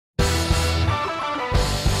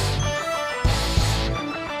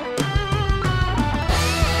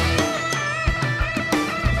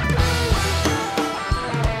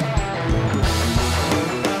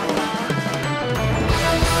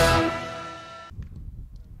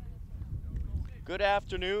Good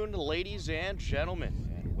afternoon, ladies and gentlemen,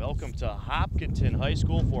 and welcome to Hopkinton High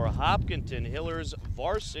School for Hopkinton Hillers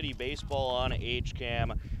Varsity Baseball on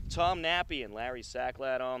HCAM. Tom Nappy and Larry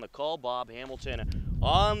Sacklad on the call, Bob Hamilton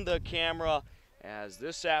on the camera. As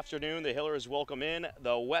this afternoon, the Hillers welcome in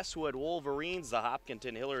the Westwood Wolverines. The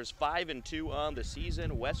Hopkinton Hillers 5-2 on the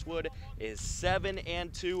season. Westwood is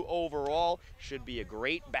 7-2 overall. Should be a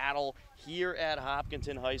great battle here at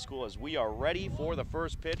Hopkinton High School as we are ready for the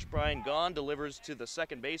first pitch. Brian Gaughan delivers to the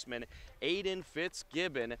second baseman, Aiden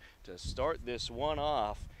Fitzgibbon, to start this one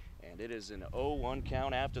off. And it is an 0-1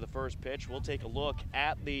 count after the first pitch. We'll take a look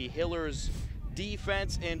at the Hillers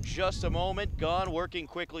defense in just a moment. Gaughan working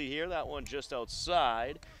quickly here. That one just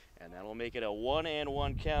outside. And that'll make it a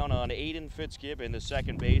 1-1 count on Aiden Fitzgibbon, the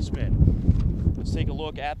second baseman. Let's take a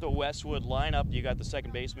look at the Westwood lineup. You got the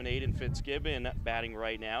second baseman, Aiden Fitzgibbon, batting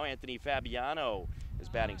right now. Anthony Fabiano is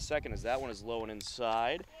batting second as that one is low and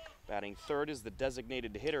inside. Batting third is the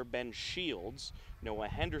designated hitter, Ben Shields. Noah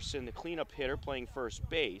Henderson, the cleanup hitter, playing first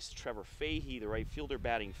base. Trevor Fahey, the right fielder,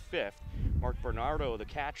 batting fifth. Mark Bernardo, the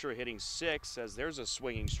catcher, hitting sixth as there's a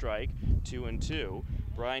swinging strike, 2-2.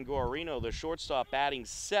 Brian Guarino, the shortstop, batting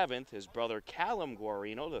seventh. His brother Callum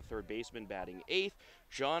Guarino, the third baseman, batting eighth.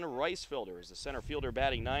 John Reisfelder is the center fielder,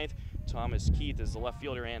 batting ninth. Thomas Keith is the left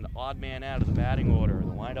fielder and odd man out of the batting order.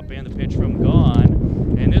 The windup and the pitch from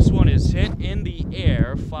Gaughan. And this one is hit in the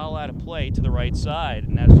air, foul out of play to the right side.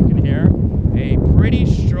 And as you can hear, a pretty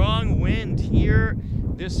strong wind here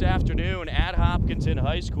this afternoon at Hopkinton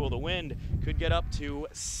High School. The wind could get up to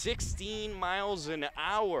 16 miles an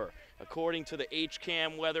hour. According to the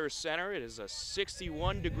HCAM Weather Center, it is a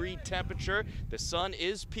 61-degree temperature. The sun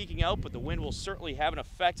is peeking out, but the wind will certainly have an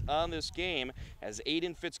effect on this game as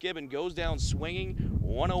Aiden Fitzgibbon goes down swinging,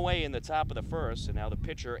 one away in the top of the first. And now the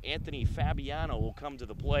pitcher, Anthony Fabiano, will come to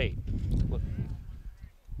the plate.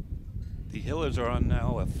 The Hillers are on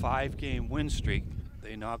now a 5-game win streak.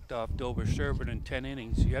 They knocked off Dover Sherburne in 10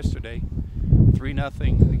 innings yesterday,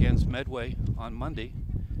 3-0 against Medway on Monday,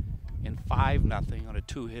 and 5-0 on a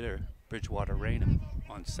 2-hitter Bridgewater Raynham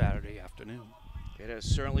on Saturday afternoon. It has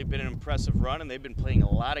certainly been an impressive run, and they've been playing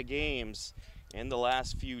a lot of games in the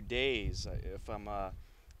last few days.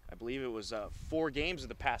 I believe it was 4 games in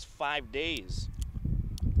the past 5 days.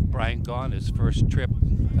 Brian Gaughan, his first trip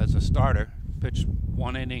as a starter, pitched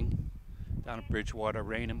 1 inning down at Bridgewater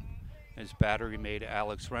Raynham. His battery made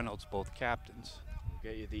Alex Reynolds, both captains.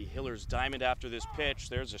 Okay, the Hillers diamond after this pitch.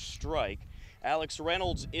 There's a strike. Alex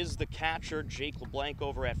Reynolds is the catcher. Jake LeBlanc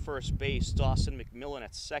over at first base. Dawson McMillan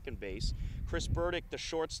at second base. Chris Burdick, the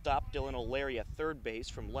shortstop. Dylan O'Leary at third base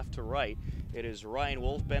from left to right. It is Ryan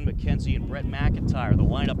Wolf, Ben McKenzie, and Brett McIntyre. The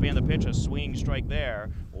windup and the pitch, a swinging strike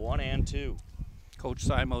there. 1-2. Coach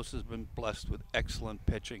Simos has been blessed with excellent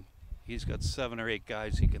pitching. He's got 7 or 8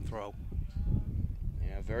 guys he can throw.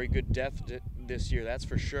 Yeah, very good depth this year, that's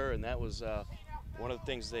for sure. And that was one of the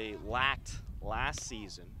things they lacked last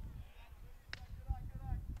season.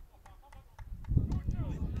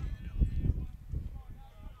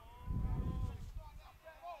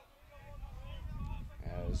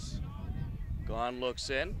 As Gaughan looks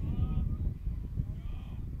in,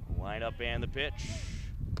 line up and the pitch.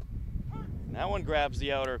 And that one grabs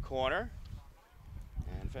the outer corner.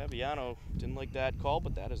 And Fabiano didn't like that call,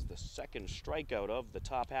 but that is the second strikeout of the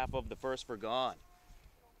top half of the first for Gaughan.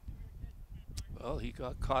 Well, he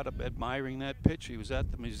got caught up admiring that pitch. He was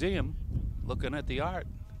at the museum looking at the art.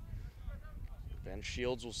 Ben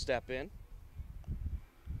Shields will step in.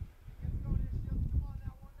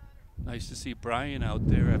 Nice to see Brian out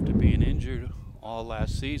there after being injured all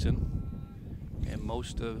last season and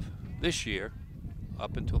most of this year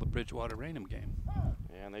up until the Bridgewater Raynham game.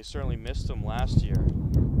 Yeah, and they certainly missed him last year.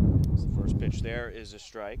 The first pitch there is a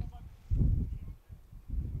strike.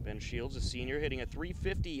 Ben Shields, a senior, hitting a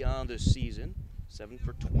 .350 on this season. 7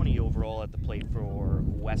 for 20 overall at the plate for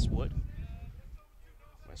Westwood.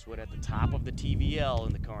 Westwood at the top of the TVL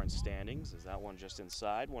in the current standings. Is that one just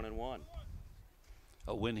inside? 1-1.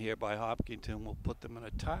 A win here by Hopkinton will put them in a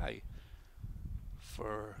tie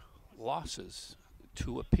for losses,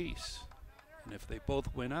 2 apiece. And if they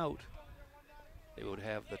both win out, they would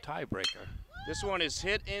have the tiebreaker. This one is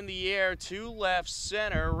hit in the air to left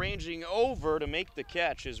center. Ranging over to make the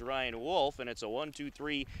catch is Ryan Wolf, and it's a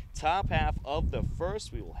 1-2-3 top half of the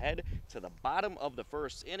first. We will head to the bottom of the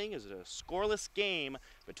first inning. It's a scoreless game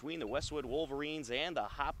between the Westwood Wolverines and the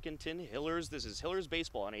Hopkinton Hillers. This is Hillers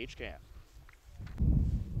Baseball on HCAM.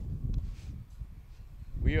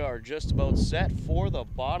 We are just about set for the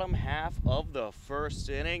bottom half of the first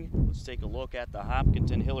inning. Let's take a look at the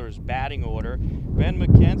Hopkinton Hillers batting order. Ben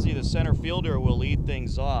McKenzie, the center fielder, will lead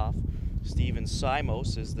things off. Steven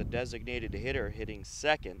Simos is the designated hitter, hitting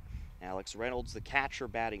second. Alex Reynolds, the catcher,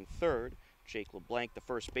 batting third. Jake LeBlanc, the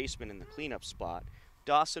first baseman, in the cleanup spot.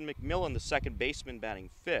 Dawson McMillan, the second baseman, batting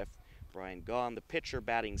fifth. Brian Gaughan, the pitcher,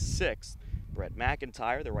 batting sixth. Brett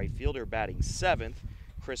McIntyre, the right fielder, batting seventh.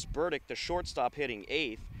 Chris Burdick, the shortstop, hitting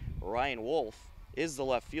eighth. Ryan Wolf is the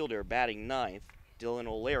left fielder, batting ninth. Dylan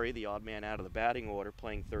O'Leary, the odd man out of the batting order,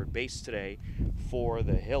 playing third base today for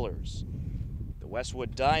the Hillers. The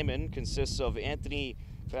Westwood Diamond consists of Anthony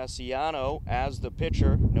Fasciano as the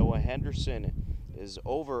pitcher. Noah Henderson is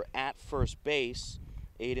over at first base.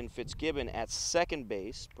 Aiden Fitzgibbon at second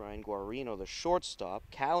base. Brian Guarino, the shortstop.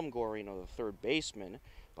 Callum Guarino, the third baseman.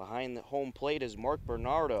 Behind the home plate is Mark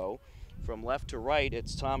Bernardo. From left to right,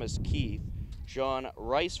 it's Thomas Keith, John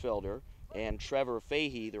Reisfelder, and Trevor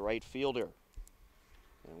Fahey, the right fielder.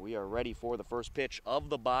 And we are ready for the first pitch of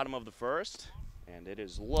the bottom of the first. And it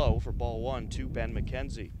is low for ball one to Ben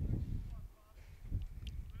McKenzie.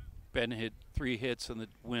 Ben hit 3 hits in the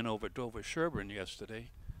win over Dover Sherburne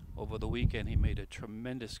yesterday. Over the weekend, he made a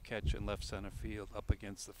tremendous catch in left center field up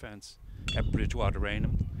against the fence at Bridgewater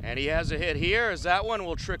Raynham. And he has a hit here as that one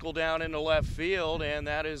will trickle down into left field, and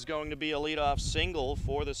that is going to be a leadoff single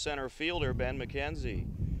for the center fielder, Ben McKenzie.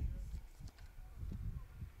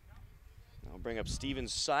 I'll bring up Steven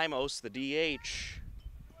Simos, the DH.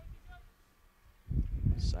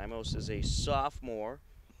 Simos is a sophomore,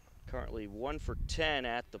 currently 1 for 10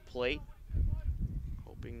 at the plate,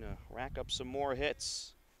 hoping to rack up some more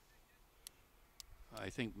hits. I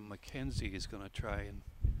think McKenzie is going to try and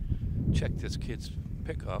check this kid's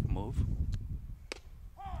pickoff move.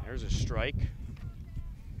 There's a strike.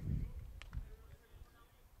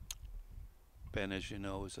 Ben, as you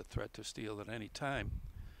know, is a threat to steal at any time,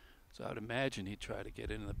 so I'd imagine he'd try to get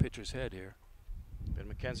into the pitcher's head here. Ben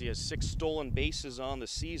McKenzie has 6 stolen bases on the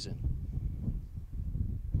season.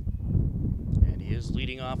 And he is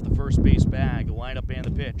leading off the first base bag, the windup and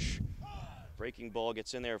the pitch. Breaking ball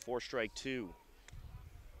gets in there for strike 2.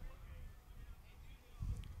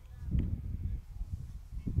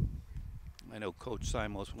 I know Coach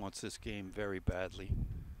Simos wants this game very badly.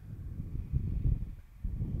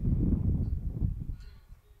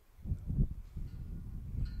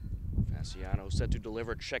 Fasciano set to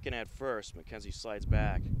deliver, checking at first. McKenzie slides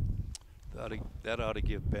back. That ought to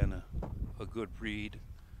give Ben a good read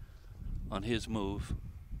on his move.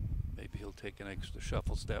 Maybe he'll take an extra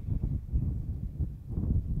shuffle step.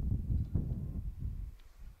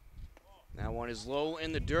 That one is low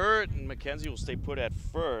in the dirt, and McKenzie will stay put at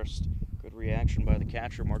first. Good reaction by the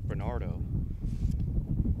catcher, Mark Bernardo.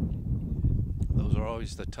 Those are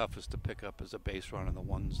always the toughest to pick up as a base runner, the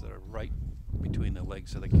ones that are right between the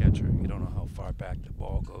legs of the catcher. You don't know how far back the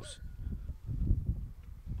ball goes.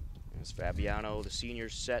 As Fabiano, the senior,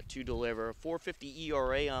 set to deliver. 4.50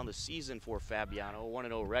 ERA on the season for Fabiano.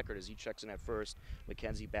 1-0 record as he checks in at first.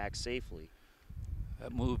 McKenzie back safely.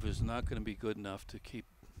 That move is not going to be good enough to keep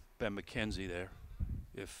Ben McKenzie there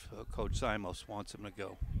if Coach Simos wants him to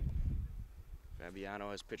go.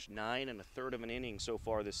 Fabiano has pitched 9 1/3 of an inning so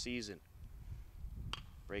far this season.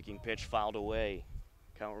 Breaking pitch fouled away.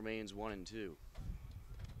 Count remains 1-2.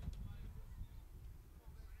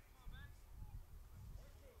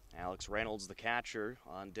 Alex Reynolds, the catcher,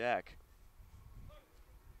 on deck.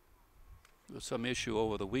 There was some issue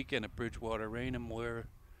over the weekend at Bridgewater Raynham where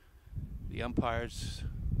the umpires,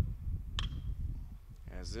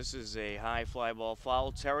 as this is a high fly ball,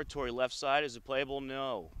 foul territory left side. Is it playable?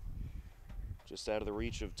 No. Just out of the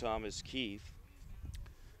reach of Thomas Keith.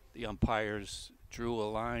 the umpires drew a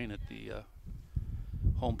line at the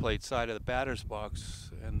home plate side of the batter's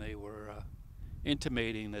box, and they were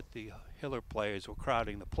intimating that the Hiller players were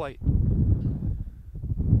crowding the plate.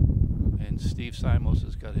 And Steve Simos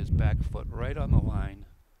has got his back foot right on the line,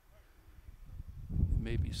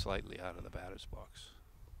 maybe slightly out of the batter's box.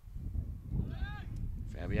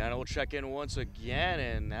 Fabiano will check in once again,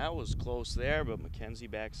 and that was close there, but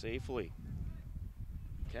McKenzie back safely.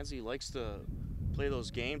 McKenzie likes to play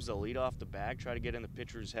those games. They'll lead off the bag, try to get in the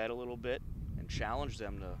pitcher's head a little bit, and challenge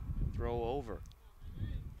them to throw over.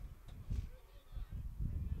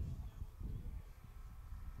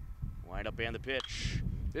 Wind up and the pitch.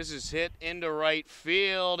 This is hit into right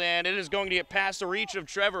field, and it is going to get past the reach of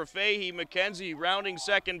Trevor Fahey. McKenzie rounding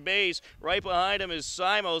second base. Right behind him is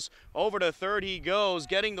Simos. Over to third he goes,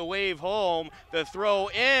 getting the wave home. The throw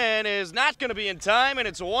in is not going to be in time, and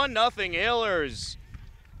it's 1-0 Hillers.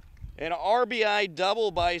 An RBI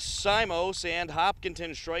double by Simos, and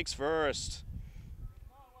Hopkinton strikes first.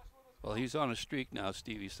 Well, he's on a streak now,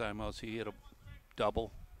 Stevie Simos. He hit a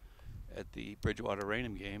double at the Bridgewater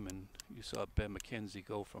Raynham game, and you saw Ben McKenzie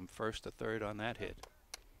go from first to third on that hit.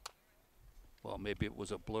 Well, maybe it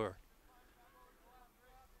was a blur.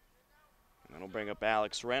 And that'll bring up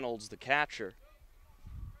Alex Reynolds, the catcher.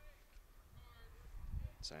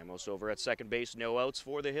 Simos over at second base, no outs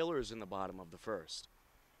for the Hillers in the bottom of the first.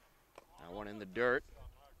 That one in the dirt.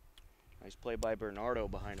 Nice play by Bernardo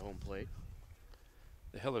behind home plate.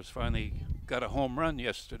 The Hillers finally got a home run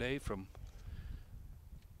yesterday from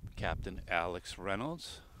Captain Alex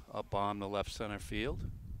Reynolds up on the left center field.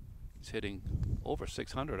 He's hitting over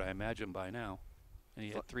 600, I imagine, by now. And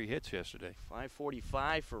he had 3 hits yesterday.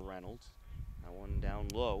 545 for Reynolds. That one down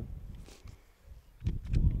low.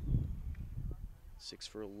 6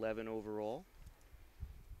 for 11 overall.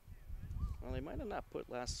 Well, they might have not put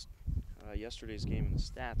yesterday's game in the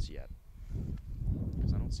stats yet,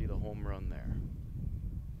 because I don't see the home run there.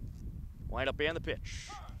 Wind up and the pitch.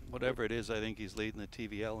 Whatever it is, I think he's leading the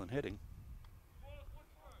TVL in hitting.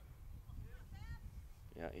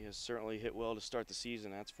 Yeah, he has certainly hit well to start the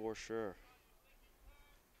season, that's for sure.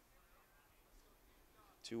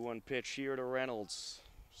 2-1 pitch here to Reynolds.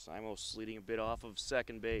 Simos leading a bit off of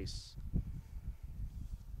second base.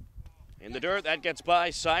 In the dirt, that gets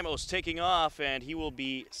by. Simos taking off, and he will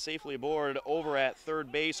be safely aboard over at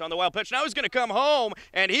third base on the wild pitch. Now he's going to come home,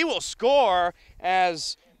 and he will score,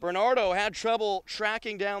 as Bernardo had trouble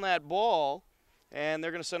tracking down that ball, and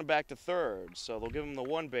they're going to send him back to third. So they'll give him the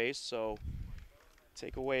 1 base, so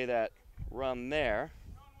take away that run there.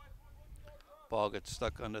 Ball gets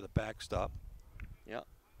stuck under the backstop. Yeah.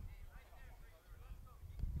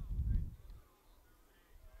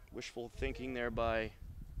 Wishful thinking there by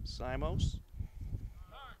Simos.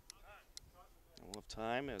 We'll have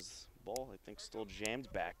time as ball, I think, still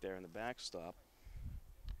jammed back there in the backstop.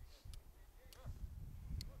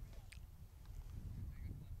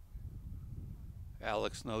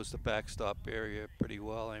 Alex knows the backstop area pretty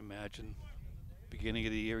well, I imagine. Beginning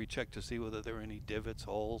of the year, he checked to see whether there were any divots,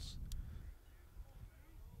 holes,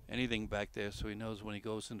 anything back there, so he knows when he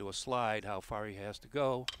goes into a slide how far he has to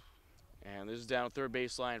go. And this is down third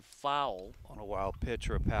baseline, foul. On a wild pitch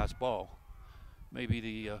or a pass ball. Maybe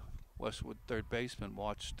the Westwood third baseman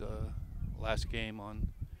watched last game on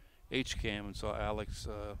HCAM and saw Alex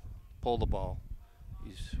pull the ball.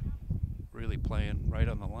 He's really playing right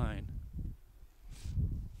on the line.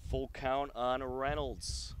 Full count on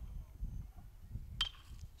Reynolds.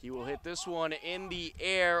 He will hit this one in the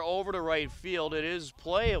air over to right field. It is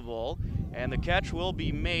playable, and the catch will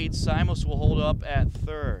be made. Simos will hold up at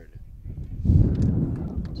third.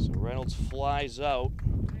 So Reynolds flies out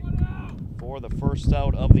for the first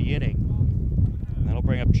out of the inning. And that'll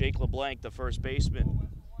bring up Jake LeBlanc, the first baseman.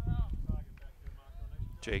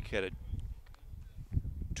 Jake had a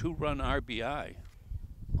 2-run RBI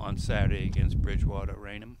on Saturday against Bridgewater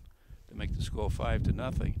Raynham to make the score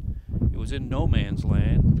 5-0. It was in no man's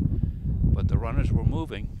land, but the runners were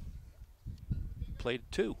moving. Played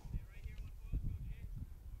 2.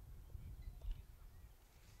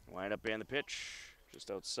 Wind up and the pitch,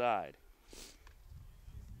 just outside.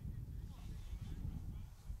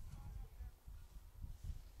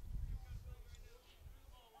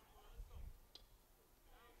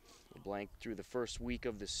 LeBlanc through the first week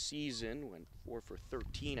of the season went 4 for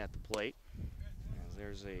 13 at the plate. As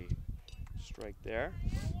there's a strike there.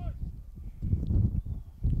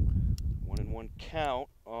 1-1 count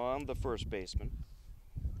on the first baseman.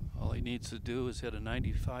 All he needs to do is hit a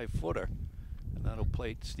 95-footer, and that'll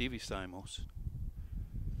plate Stevie Simos.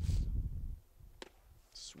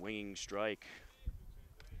 Swinging strike.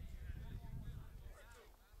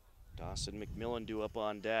 Dawson McMillan due up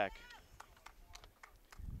on deck.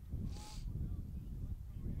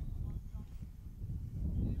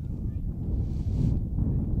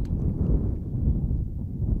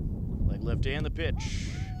 Leg lift and the pitch.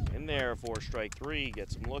 In there for strike 3.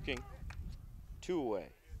 Gets him looking. 2 away.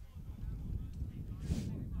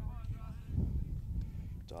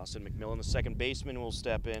 Dawson McMillan, the second baseman, will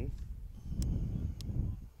step in.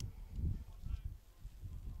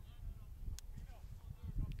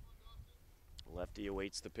 Lefty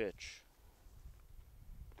awaits the pitch.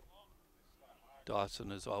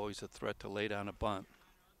 Dawson is always a threat to lay down a bunt.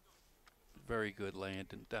 Very good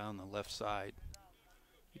landing down the left side.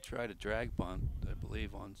 He tried a drag bunt, I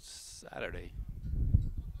believe, on Saturday,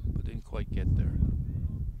 but didn't quite get there.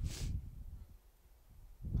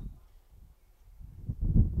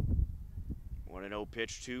 One 1-0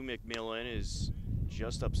 pitch to McMillan is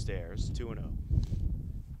just upstairs, 2-0.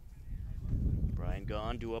 Brian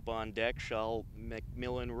Gahn due up on deck. Shall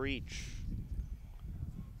McMillan reach?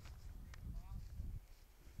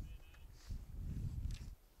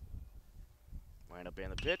 Wind up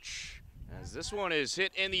and the pitch. As this one is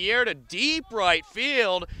hit in the air to deep right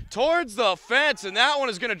field towards the fence, and that one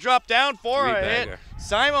is going to drop down for a hit.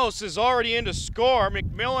 Simos is already in to score.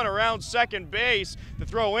 McMillan around second base. The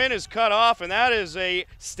throw in is cut off, and that is a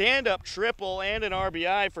stand-up triple and an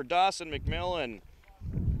RBI for Dawson McMillan.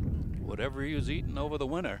 Whatever he was eating over the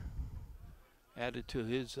winter added to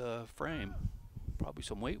his frame. Probably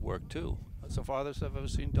some weight work too. That's the farthest I've ever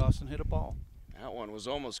seen Dawson hit a ball. That one was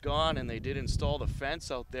almost gone, and they did install the fence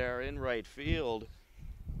out there in right field.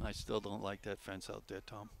 I still don't like that fence out there,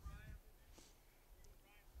 Tom.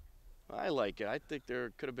 I like it. I think there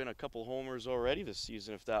could have been a couple homers already this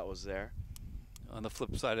season if that was there. On the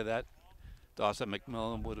flip side of that, Dawson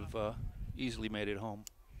McMillan would have easily made it home.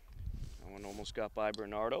 That one almost got by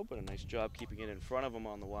Bernardo, but a nice job keeping it in front of him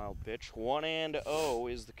on the wild pitch.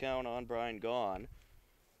 1-0 is the count on Brian Gaughan.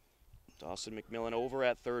 Dawson McMillan over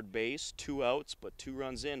at third base, 2 outs, but 2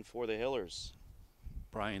 runs in for the Hillers.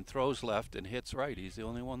 Brian throws left and hits right. He's the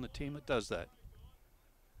only one on the team that does that.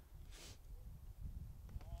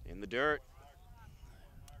 In the dirt.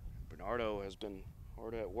 Bernardo has been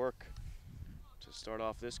hard at work to start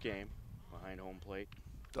off this game behind home plate.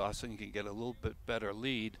 Dawson can get a little bit better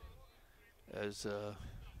lead as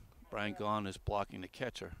Brian Gaughan is blocking the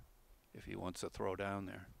catcher if he wants to throw down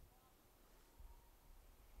there.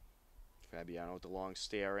 Fabiano with the long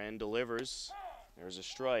stare in, delivers. There's a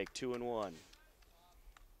strike, 2-1.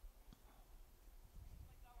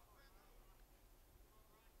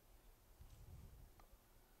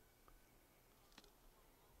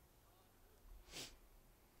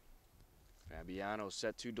 Fabiano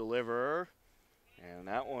set to deliver, and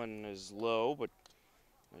that one is low, but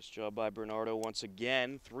nice job by Bernardo once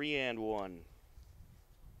again, 3-1.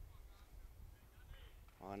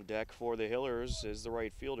 On deck for the Hillers is the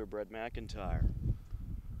right fielder, Brett McIntyre.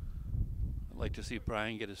 I'd like to see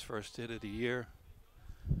Brian get his first hit of the year.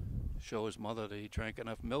 Show his mother that he drank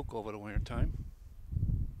enough milk over the winter time.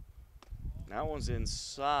 That one's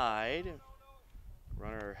inside.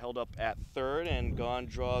 Runner held up at third, and Gaughan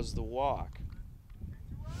draws the walk.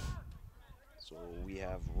 So we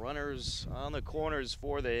have runners on the corners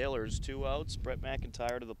for the Hillers. 2 outs, Brett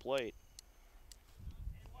McIntyre to the plate.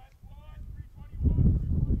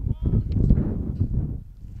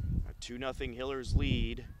 A 2-0 Hillers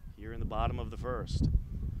lead here in the bottom of the first.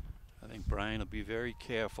 I think Brian will be very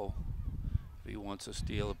careful if he wants to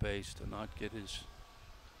steal a base to not get his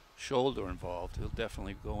shoulder involved. He'll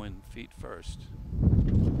definitely go in feet first.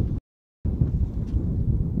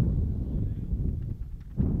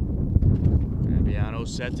 Fabiano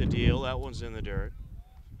set to deal. That one's in the dirt.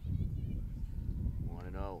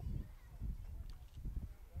 1-0.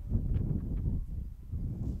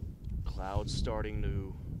 Clouds starting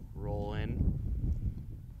to roll in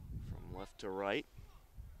from left to right.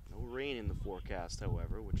 No rain in the forecast,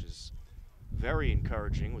 however, which is very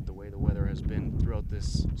encouraging with the way the weather has been throughout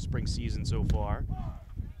this spring season so far.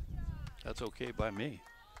 That's okay by me.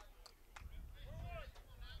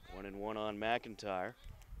 1-1 on McIntyre.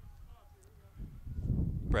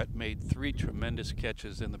 Brett made 3 tremendous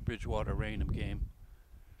catches in the Bridgewater-Raynham game.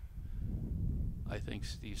 I think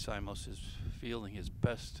Steve Simos is fielding his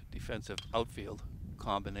best defensive outfield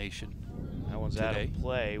combination. That one's today. Out of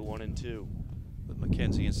play, 1-2. With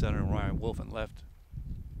McKenzie in center and Ryan Wolf in left.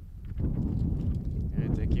 I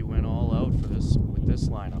think he went all out for this with this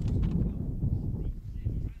lineup.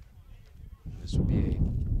 This would be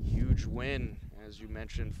a huge win, as you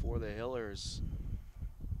mentioned, for the Hillers.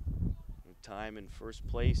 Time in first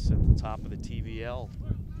place at the top of the TVL.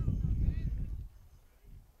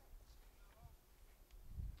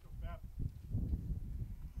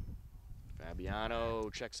 Fabiano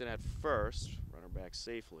checks in at first, runner back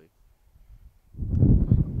safely.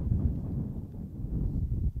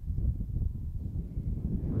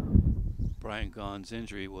 Brian Gaughan's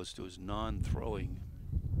injury was to his non-throwing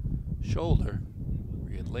shoulder, where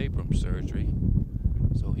he had labrum surgery.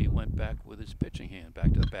 So he went back with his pitching hand,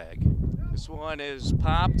 back to the bag. This one is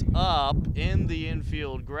popped up in the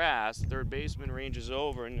infield grass. Third baseman ranges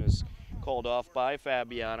over and is called off by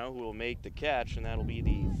Fabiano, who will make the catch, and that'll be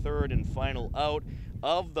the third and final out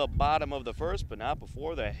of the bottom of the first, but not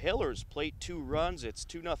before the Hillers plate 2 runs. It's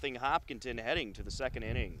 2-0 Hopkinton heading to the second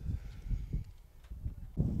inning.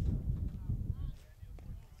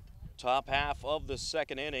 Top half of the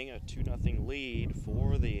second inning, a 2-0 lead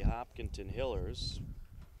for the Hopkinton Hillers.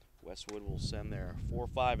 Westwood will send their 4,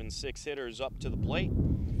 5, and 6 hitters up to the plate.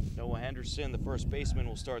 Noah Henderson, the first baseman,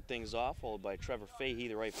 will start things off, followed by Trevor Fahey,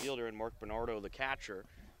 the right fielder, and Mark Bernardo, the catcher,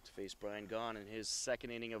 to face Brian Gaughan in his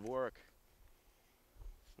second inning of work.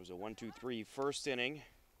 It was a 1-2-3 first inning.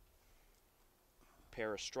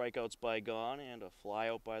 Pair of strikeouts by Gahn and a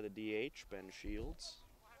flyout by the DH, Ben Shields.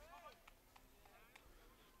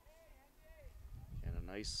 And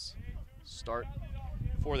a nice start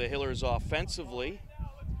for the Hillers offensively.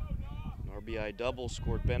 An RBI double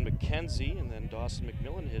scored Ben McKenzie, and then Dawson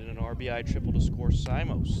McMillan hit an RBI triple to score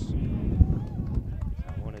Simos.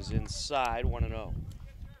 That one is inside, 1-0.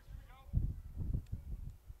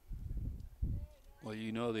 Well,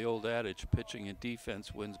 you know the old adage, pitching and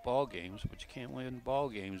defense wins ball games, but you can't win ball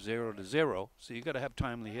games 0-0, so you got to have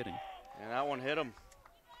timely hitting. And that one hit him.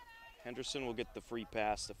 Henderson will get the free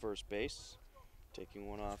pass to first base. Taking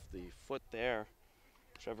one off the foot there.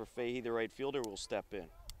 Trevor Fahey, the right fielder, will step in.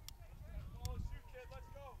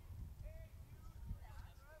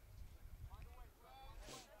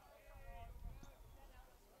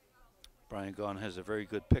 Brian Gahn has a very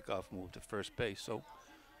good pickoff move to first base, so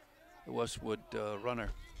the Westwood runner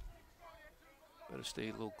better stay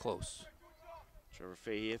a little close. Trevor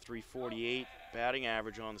Fahey at .348 batting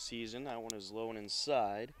average on the season. That one is low and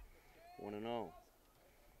inside, 1-0.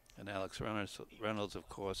 And Alex Reynolds, of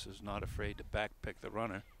course, is not afraid to backpick the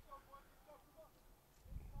runner.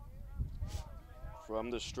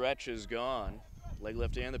 From the stretch is Gahn. Leg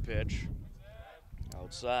left and the pitch.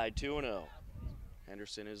 Outside, 2-0.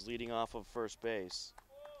 Henderson is leading off of first base.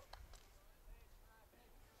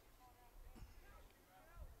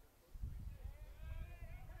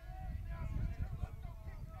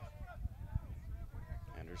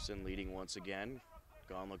 Henderson leading once again.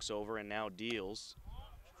 Gahn looks over and now deals.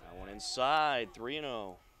 That one inside,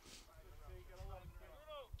 3-0.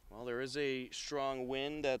 Well, there is a strong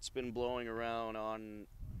wind that's been blowing around on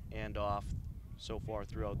and off so far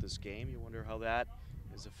throughout this game. You wonder how that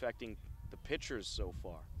is affecting the pitchers so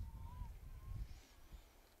far.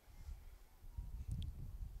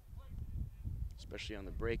 Especially on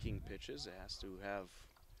the breaking pitches, it has to have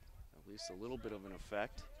at least a little bit of an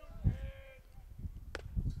effect.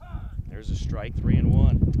 There's a strike,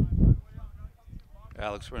 3-1.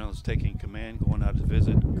 Alex Reynolds taking command, going out to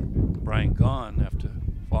visit Brian Gahn after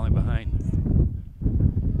falling behind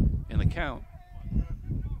in the count.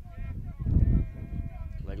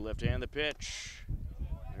 Leg left hand the pitch.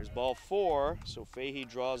 There's ball 4, so Fahey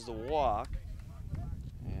draws the walk.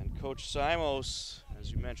 And Coach Simos,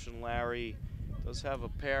 as you mentioned, Larry, does have a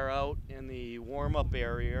pair out in the warm-up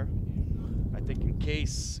area. I think in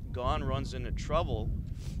case Gahn runs into trouble.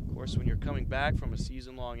 Of course, when you're coming back from a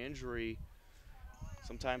season-long injury,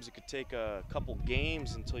 sometimes it could take a couple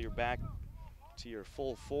games until you're back to your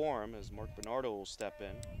full form, as Mark Bernardo will step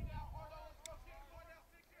in.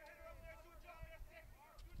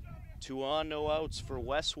 2 on, no outs for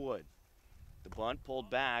Westwood. The bunt pulled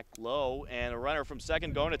back low, and a runner from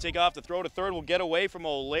second going to take off. The throw to third will get away from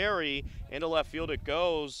O'Leary. Into left field it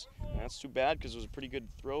goes. That's too bad because it was a pretty good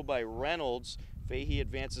throw by Reynolds. Fahey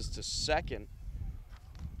advances to second.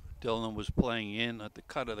 Dillon was playing in at the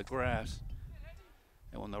cut of the grass,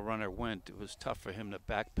 and when the runner went, it was tough for him to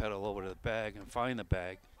backpedal over to the bag and find the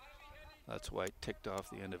bag. That's why it ticked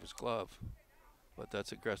off the end of his glove. But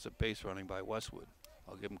that's aggressive base running by Westwood.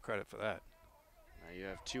 I'll give him credit for that. Now you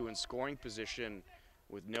have 2 in scoring position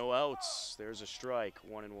with no outs. There's a strike,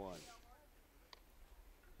 1-1.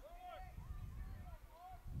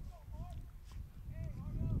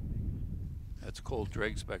 That's Cole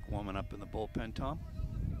Dragsbeck warming up in the bullpen, Tom.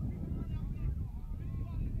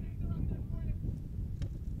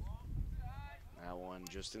 That one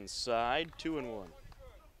just inside, 2-1.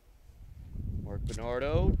 Mark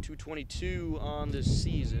Bernardo, 222 on this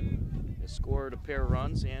season. Has scored a pair of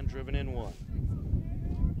runs and driven in 1.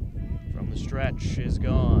 From the stretch is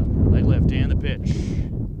Gahn. Leg left and the pitch.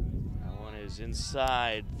 That one is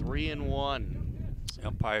inside, 3-1. The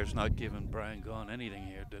umpire's not giving Brian Gahn anything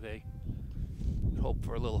here today. Hope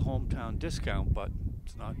for a little hometown discount, but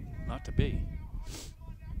it's not to be.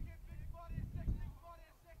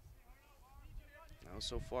 Now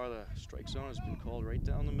so far the strike zone has been called right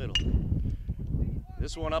down the middle.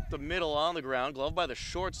 This one up the middle on the ground, glove by the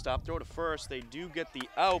shortstop, throw to first. They do get the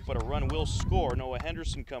out, but a run will score. Noah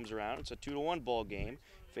Henderson comes around. It's a 2-1 ball game.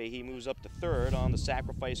 Fahey moves up to third on the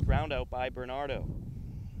sacrifice ground out by Bernardo.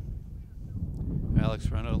 Alex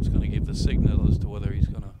Reynolds going to give the signal as to whether he's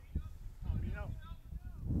going to.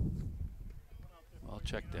 I'll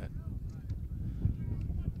check that.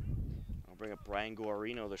 I'll bring up Brian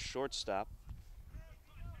Guarino, the shortstop.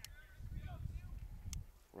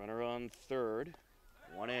 Runner on third.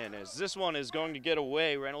 1 in. As this one is going to get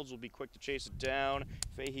away, Reynolds will be quick to chase it down.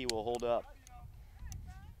 Fahey will hold up.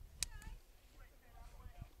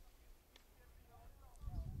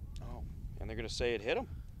 Oh, and they're going to say it hit him.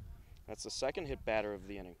 That's the second hit batter of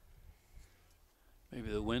the inning.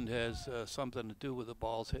 Maybe the wind has something to do with the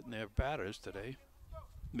balls hitting their batters today.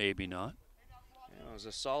 Maybe not. Yeah, it was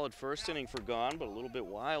a solid first inning for Gone, but a little bit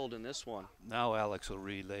wild in this one. Now Alex will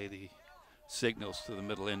relay the signals to the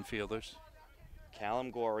middle infielders.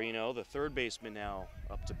 Callum Guarino, the third baseman, now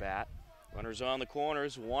up to bat. Runners on the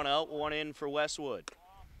corners, one out, one in for Westwood.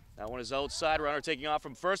 That one is outside, runner taking off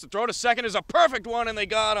from first. The throw to second is a perfect one, and they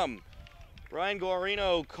got him. Brian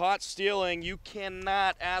Guarino caught stealing. You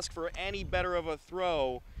cannot ask for any better of a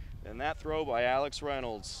throw than that throw by Alex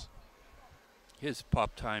Reynolds. His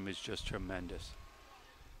pop time is just tremendous.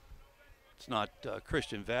 It's not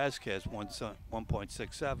Christian Vasquez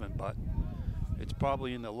 1.67, but it's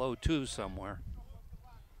probably in the low twos somewhere.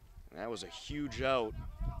 And that was a huge out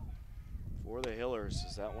for the Hillers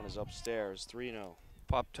as that one is upstairs, 3-0.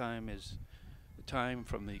 Pop time is the time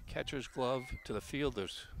from the catcher's glove to the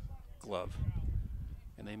fielder's glove,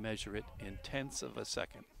 and they measure it in tenths of a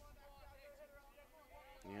second.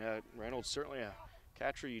 Yeah, Reynolds certainly a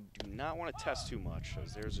catcher you do not want to test too much,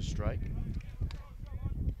 as there's a strike.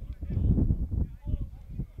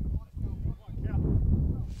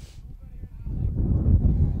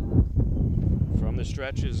 From the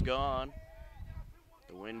stretch is Gone.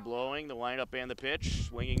 The wind blowing, the windup and the pitch,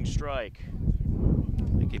 swinging strike.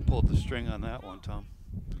 I think he pulled the string on that one, Tom.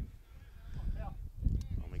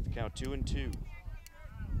 I'll make the count 2-2.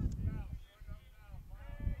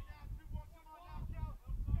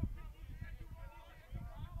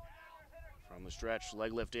 From the stretch,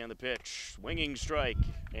 leg lift and the pitch, swinging strike,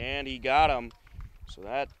 and he got him. So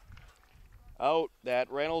that out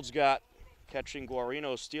that Reynolds got, catching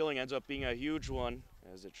Guarino stealing, ends up being a huge one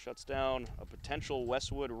as it shuts down a potential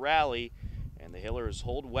Westwood rally, and the Hillers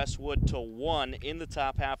hold Westwood to 1 in the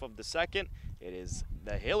top half of the second. It is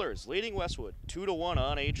the Hillers leading Westwood 2-1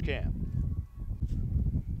 on HCAM.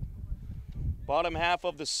 Bottom half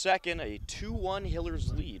of the second, a 2-1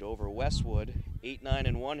 Hillers lead over Westwood.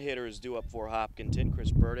 8-9-1 hitters due up for Hopkinton.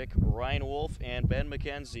 Chris Burdick, Ryan Wolf, and Ben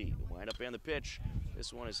McKenzie. The windup and the pitch.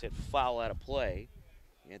 This one is hit foul out of play.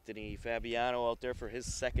 Anthony Fabiano out there for his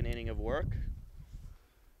second inning of work.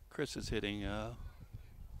 Chris is hitting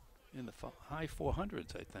in the high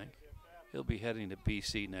 400s, I think. He'll be heading to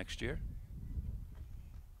BC next year.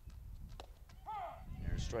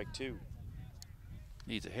 There's strike 2.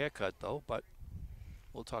 Needs a haircut, though, but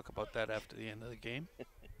we'll talk about that after the end of the game.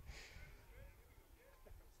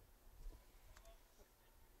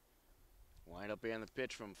 Wind up and the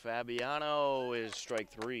pitch from Fabiano is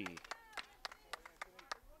strike 3.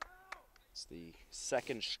 It's the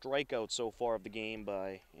second strikeout so far of the game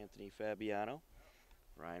by Anthony Fabiano.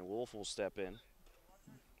 Ryan Wolf will step in.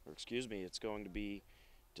 Or excuse me, it's going to be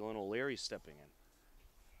Dylan O'Leary stepping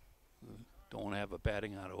in. Don't want to have a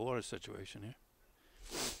batting out of order situation here.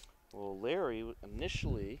 Well, Larry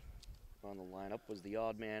initially on the lineup was the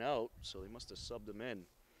odd man out, so they must have subbed him in.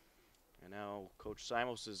 And now Coach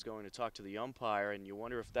Simos is going to talk to the umpire, and you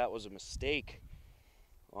wonder if that was a mistake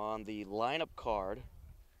on the lineup card,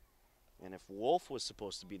 and if Wolf was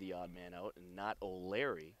supposed to be the odd man out and not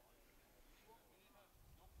O'Leary.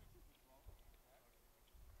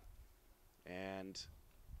 And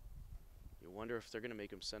you wonder if they're going to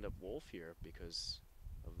make him send up Wolf here because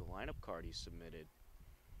of the lineup card he submitted.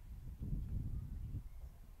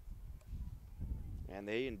 And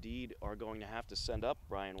they indeed are going to have to send up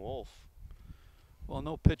Brian Wolf. Well,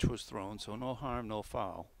 no pitch was thrown, so no harm, no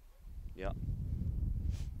foul. Yeah.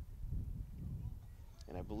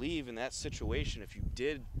 And I believe in that situation, if you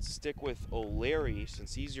did stick with O'Leary,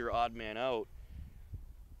 since he's your odd man out,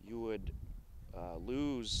 you would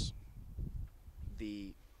lose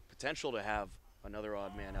the potential to have another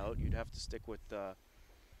odd man out. You'd have to stick with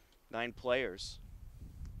 9 players.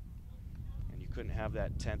 And you couldn't have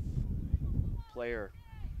that 10th player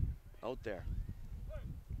out there.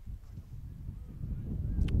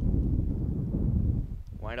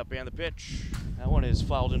 Wind up and the pitch. That one is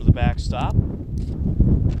fouled into the backstop.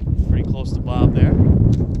 Pretty close to Bob there.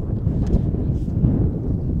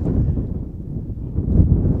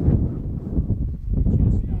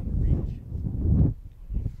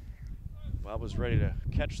 Bob was ready to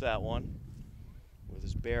catch that one with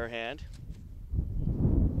his bare hand.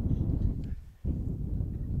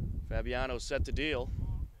 Fabiano set the deal.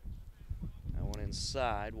 That one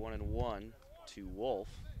inside, 1-1 to Wolf.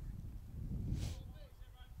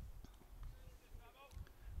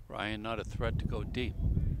 Ryan not a threat to go deep,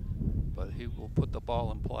 but he will put the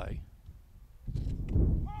ball in play.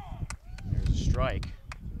 There's a strike.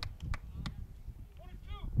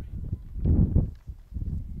 And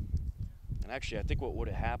actually, I think what would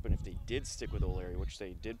have happened if they did stick with O'Leary, which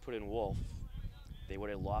they did put in Wolf, they would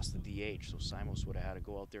have lost the DH, so Simos would have had to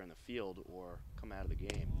go out there in the field or come out of the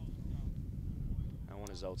game. That one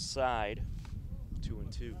is outside,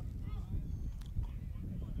 2-2.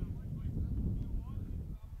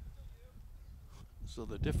 So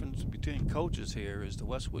the difference between coaches here is the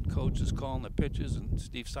Westwood coach is calling the pitches and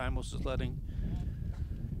Steve Simos is letting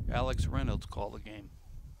Alex Reynolds call the game.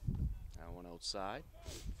 That one outside.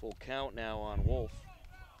 Full count now on Wolf.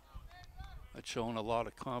 That's showing a lot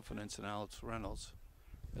of confidence in Alex Reynolds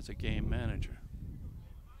as a game manager.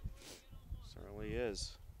 Certainly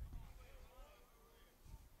is.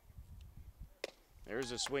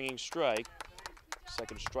 There's a swinging strike.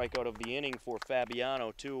 Second strikeout of the inning for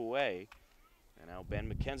Fabiano, 2 away. And now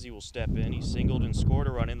Ben McKenzie will step in. He singled and scored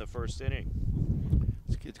a run in the first inning.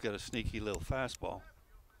 This kid's got a sneaky little fastball.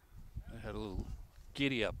 It had a little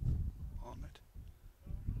giddy up on it.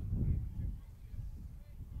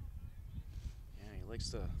 Yeah, he likes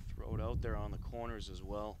to throw it out there on the corners as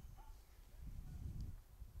well.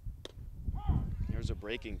 Here's a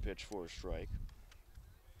breaking pitch for a strike.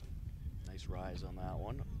 Nice rise on that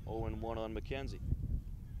one. 0-1 on McKenzie.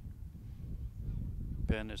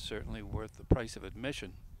 Ben is certainly worth the price of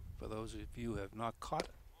admission for those of you who have not caught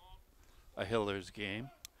a Hillers game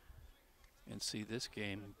and see this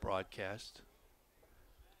game broadcast.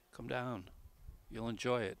 Come down. You'll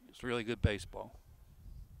enjoy it. It's really good baseball.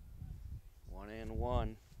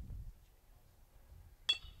 1-1.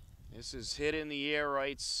 This is hit in the air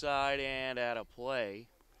right side and out of play.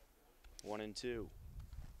 1-2.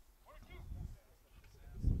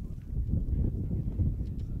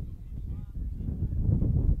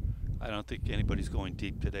 I don't think anybody's going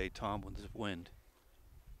deep today, Tom, with this wind.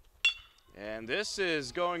 And this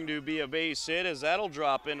is going to be a base hit as that'll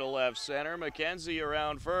drop into left center. McKenzie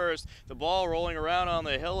around first. The ball rolling around on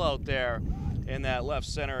the hill out there in that left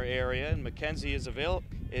center area. And McKenzie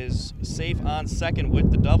is safe on second with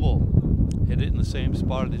the double. Hit it in the same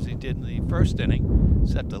spot as he did in the first inning,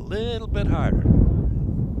 except a little bit harder.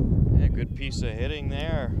 Yeah, good piece of hitting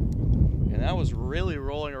there. And that was really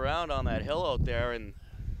rolling around on that hill out there. And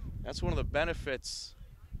that's one of the benefits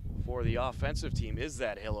for the offensive team is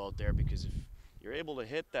that hill out there, because if you're able to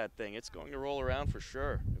hit that thing, it's going to roll around for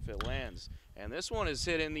sure if it lands. And this one is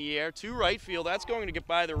hit in the air to right field. That's going to get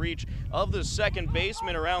by the reach of the second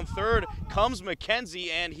baseman. Around third comes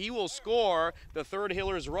McKenzie, and he will score the third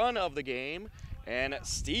Hillers run of the game. And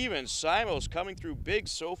Steven Simos coming through big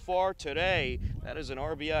so far today. That is an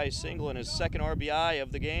RBI single and his second RBI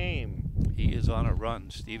of the game. He is on a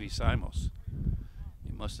run, Stevie Simos.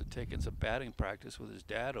 Must have taken some batting practice with his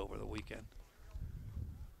dad over the weekend.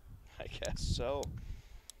 I guess so.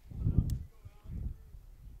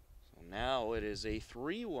 So now it is a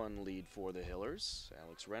 3-1 lead for the Hillers.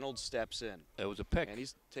 Alex Reynolds steps in. That was a pick. And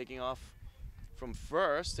he's taking off from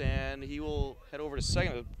first, and he will head over to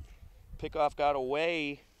second. The pickoff got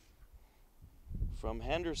away from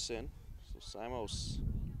Henderson. So Simos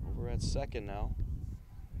over at second now.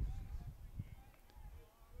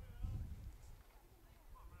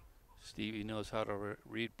 Stevie knows how to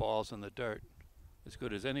read balls in the dirt as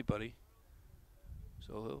good as anybody.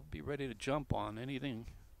 So he'll be ready to jump on anything.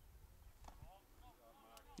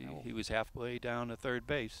 He was halfway down to third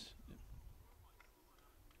base.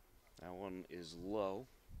 That one is low.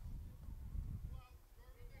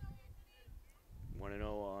 1-0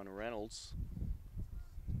 on Reynolds.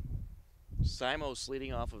 Simos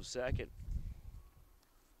leading off of second.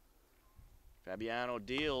 Fabiano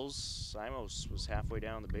deals. Simos was halfway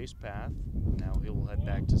down the base path. Now he'll head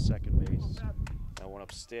back to second base. That one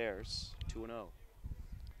upstairs, 2-0.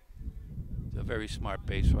 He's a very smart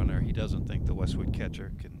base runner. He doesn't think the Westwood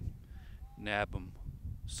catcher can nab him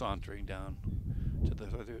sauntering down to the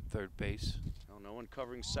third base. Oh, no one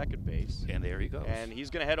covering second base. And there he goes. And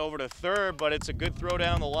he's going to head over to third, but it's a good throw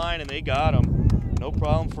down the line, and they got him. No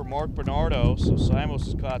problem for Mark Bernardo. So Simos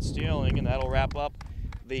is caught stealing, and that'll wrap up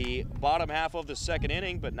the bottom half of the second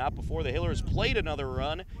inning, but not before the Hillers played another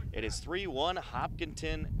run. It is 3-1,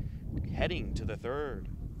 Hopkinton heading to the third.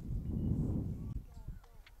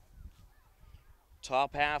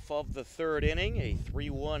 Top half of the third inning, a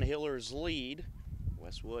 3-1 Hillers lead.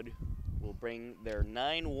 Westwood will bring their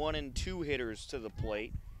 9-1-2 hitters to the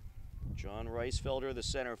plate. John Reisfelder, the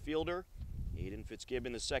center fielder. Aiden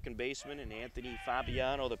Fitzgibbon, the second baseman, and Anthony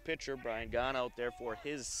Fabiano, the pitcher. Brian Gahn out there for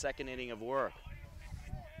his second inning of work.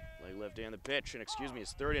 Leg left hand the pitch, and excuse me,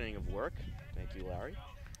 his third inning of work. Thank you, Larry.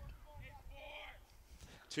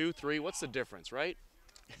 2-3, what's the difference, right?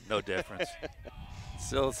 No difference.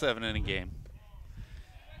 Still a 7-inning game.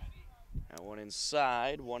 That one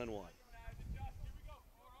inside, 1-1.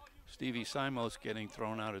 Stevie Simos getting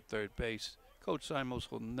thrown out at third base Coach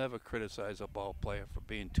Simos will never criticize a ball player for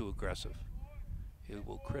being too aggressive. He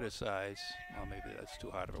will criticize, well, maybe that's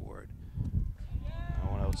too hard of a word.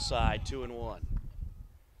 Going outside, 2-1.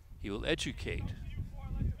 He will educate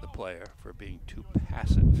the player for being too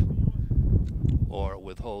passive or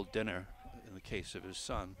withhold dinner in the case of his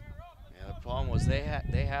son. Yeah, the problem was they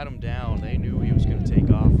had him down. They knew he was going to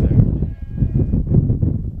take off there.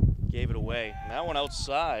 Gave it away. And that one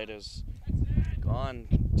outside as Gone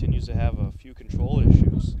continues to have a few control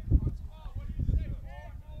issues.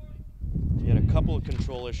 He had a couple of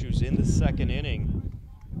control issues in the second inning.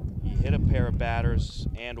 He hit a pair of batters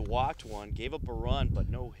and walked one, gave up a run, but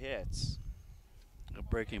no hits. A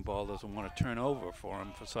breaking ball doesn't want to turn over for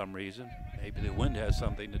him for some reason. Maybe the wind has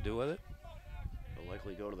something to do with it. He'll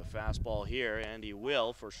likely go to the fastball here, and he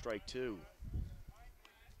will for strike 2.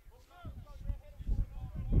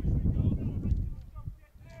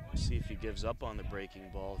 We'll see if he gives up on the breaking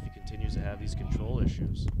ball if he continues to have these control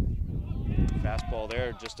issues. Fastball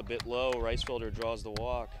there, just a bit low. Ricefelder draws the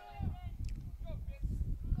walk.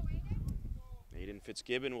 Aiden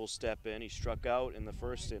Fitzgibbon will step in. He struck out in the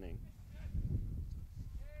first inning.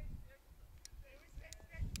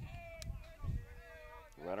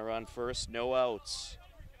 Runner on first, no outs.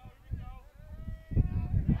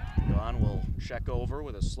 Gone will check over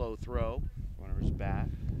with a slow throw. Runner's back.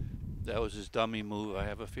 That was his dummy move, I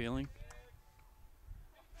have a feeling.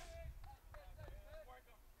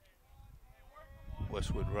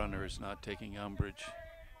 Westwood runner is not taking umbrage.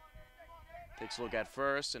 Takes a look at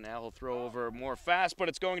first, and now he'll throw over more fast, but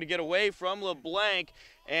it's going to get away from LeBlanc,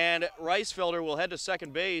 and Ricefelder will head to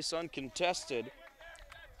second base uncontested.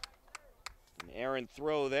 An errant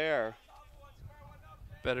throw there.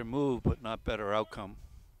 Better move, but not better outcome.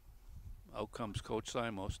 Out comes Coach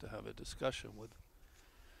Simos to have a discussion with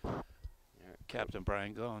Captain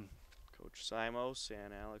Brian Gone. Coach Simos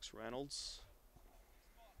and Alex Reynolds.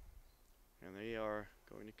 And they are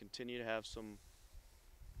going to continue to have some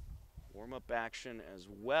warm-up action as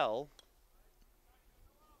well.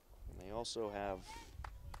 And they also have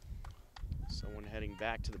someone heading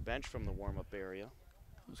back to the bench from the warm-up area.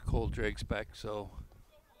 It was Cole Drake's back, so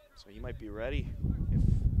he might be ready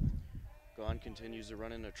if Gone continues to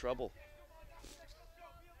run into trouble.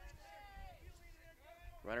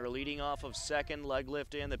 Runner leading off of second, leg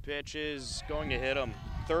lift, and the pitch is going to hit him.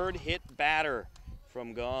 Third hit batter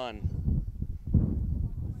from Gone.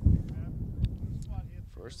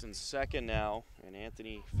 First and second now, and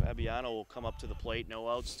Anthony Fabiano will come up to the plate. No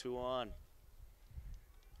outs, 2 on.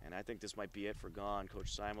 And I think this might be it for Gone.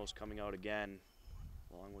 Coach Simos coming out again,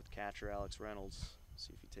 along with catcher Alex Reynolds.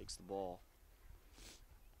 See if he takes the ball.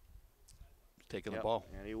 Taking the ball.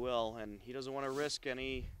 And he will, and he doesn't want to risk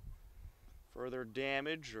any further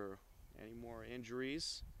damage or any more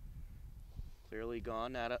injuries. Clearly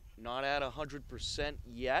Gone, not at 100%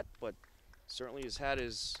 yet, but certainly has had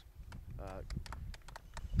his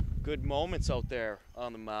good moments out there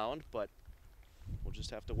on the mound, but we'll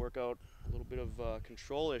just have to work out a little bit of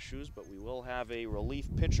control issues. But we will have a relief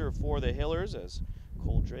pitcher for the Hillers as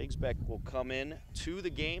Cole Dragsbeck will come in to the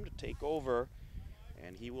game to take over,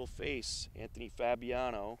 and he will face Anthony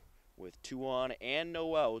Fabiano with 2 on and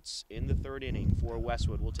no outs in the third inning for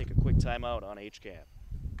Westwood. We'll take a quick timeout on HCAM.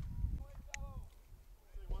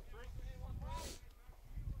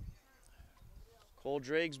 Cole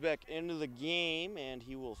Dragsbeck into the game, and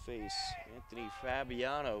he will face Anthony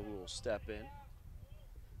Fabiano, who will step in.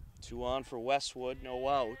 2 on for Westwood, no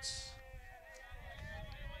outs.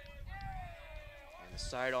 And the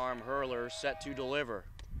sidearm hurler set to deliver.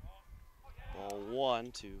 Ball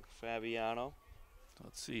 1 to Fabiano.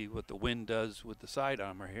 Let's see what the wind does with the side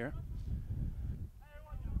armor here.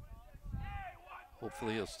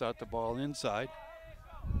 Hopefully he'll start the ball inside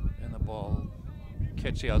and the ball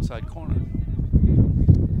catch the outside corner.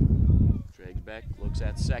 Dragsbeck looks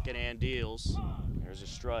at second and deals. There's a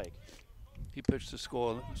strike. He pitched the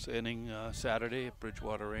score inning Saturday at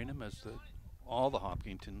Bridgewater Raynham as all the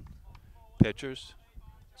Hopkinton pitchers.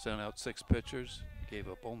 Sent out 6 pitchers, gave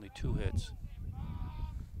up only 2 hits.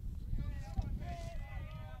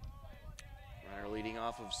 Runner leading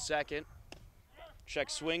off of second. Check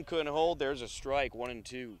swing, couldn't hold. There's a strike,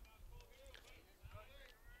 1-2.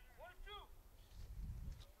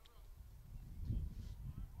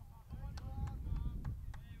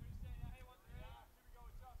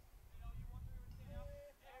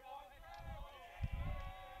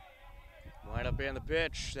 Line up and the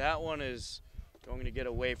pitch. That one is going to get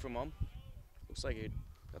away from him. Looks like it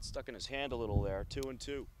got stuck in his hand a little there.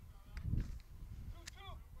 2-2.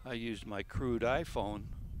 I used my crude iPhone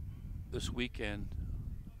this weekend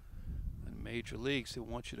in Major Leagues. They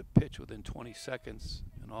want you to pitch within 20 seconds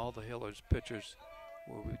in and all the Hillers pitchers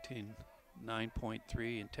were between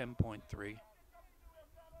 9.3 and 10.3. Right,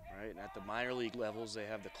 and at the minor league levels, they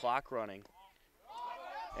have the clock running.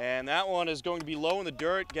 And that one is going to be low in the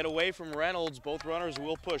dirt, get away from Reynolds. Both runners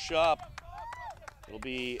will push up. It'll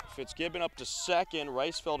be Fitzgibbon up to second,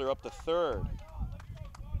 Reisfelder up to third.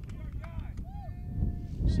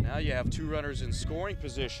 So now you have two runners in scoring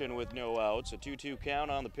position with no outs. A 2-2 count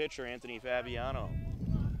on the pitcher, Anthony Fabiano.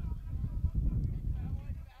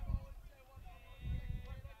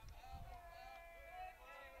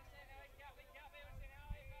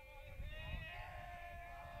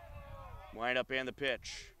 Wind up and the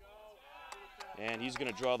pitch. And he's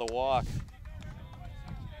going to draw the walk.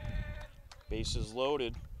 Bases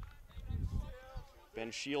loaded. Ben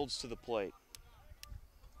Shields to the plate.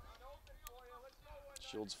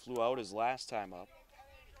 Shields flew out his last time up.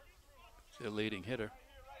 Their leading hitter.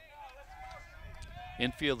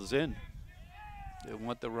 Infield is in. They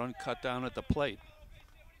want the run cut down at the plate.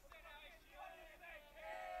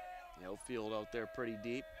 The outfield out there pretty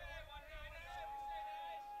deep.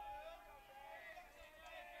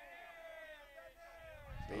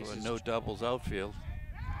 No doubles outfield.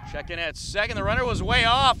 Checking at second. The runner was way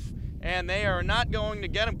off, and they are not going to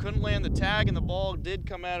get him. Couldn't land the tag, and the ball did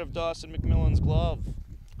come out of Dawson McMillan's glove.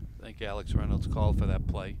 I think Alex Reynolds called for that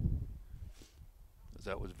play, because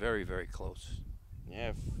that was very, very close.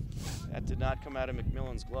 Yeah, if that did not come out of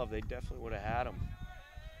McMillan's glove, they definitely would have had him.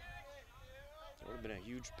 It would have been a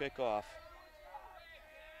huge pickoff.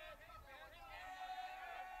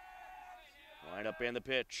 Line up and the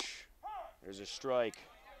pitch. There's a strike.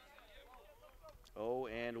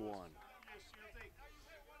 0-1.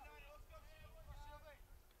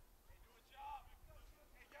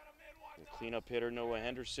 The cleanup hitter Noah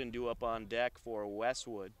Henderson due up on deck for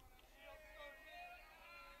Westwood.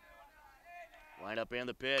 Line up and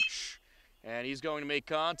the pitch. And he's going to make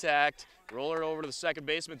contact. Roller over to the second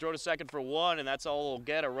baseman, throw to second for one, and that's all he'll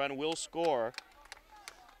get. A run will score.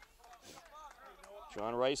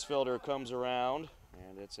 John Reisfelder comes around,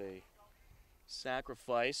 and it's a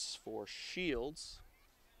sacrifice for Shields.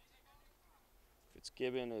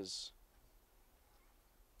 Fitzgibbon is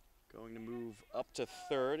going to move up to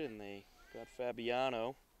third, and they got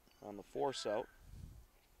Fabiano on the force out.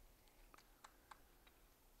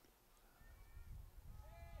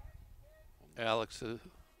 Alex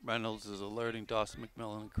Reynolds is alerting Dawson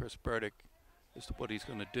McMillan and Chris Burdick as to what he's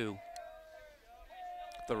going to do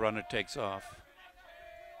if the runner takes off.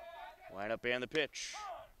 Line up and the pitch.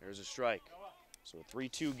 There's a strike. So a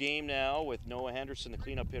 3-2 game now with Noah Henderson, the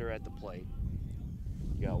cleanup hitter, at the plate.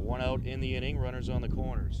 You got one out in the inning, runners on the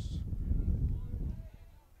corners.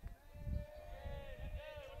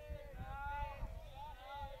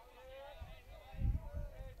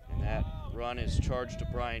 And that run is charged to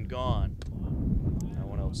Brian Gaughan. That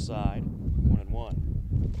one outside, 1-1.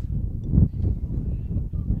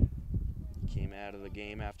 He came out of the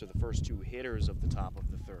game after the first two hitters of the top of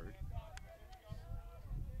the third.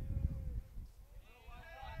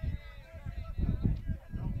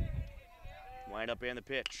 Wind up and the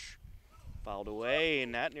pitch. Fouled away,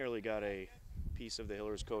 and that nearly got a piece of the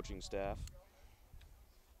Hillers coaching staff.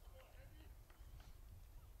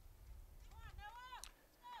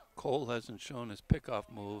 Cole hasn't shown his pickoff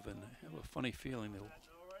move, and I have a funny feeling that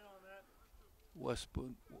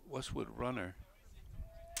Westwood runner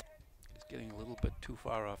is getting a little bit too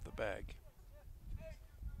far off the bag.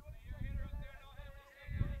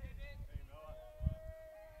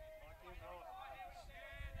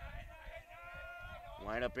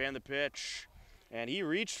 Line up and the pitch. And he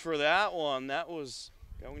reached for that one. That was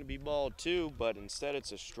going to be ball two, but instead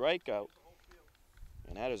it's a strikeout.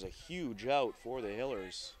 And that is a huge out for the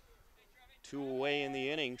Hillers. Two away in the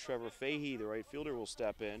inning. Trevor Fahey, the right fielder, will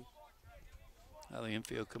step in. Now the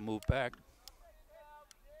infield can move back.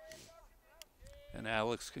 And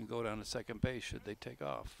Alex can go down to second base should they take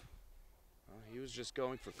off. Well, he was just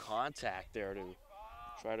going for contact there to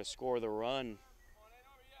try to score the run.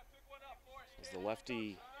 As the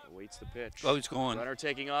lefty awaits the pitch. Oh, he's going. Runner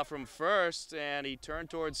taking off from first, and he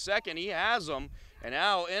turned towards second. He has him, and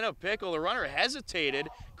now in a pickle. The runner hesitated,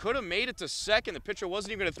 could have made it to second. The pitcher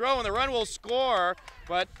wasn't even going to throw, and the run will score,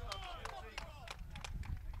 but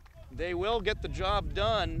they will get the job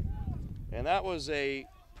done. And that was a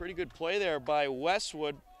pretty good play there by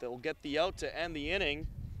Westwood. They'll get the out to end the inning.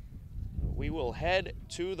 We will head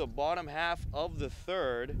to the bottom half of the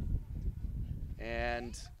third,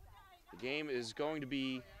 and the game is going to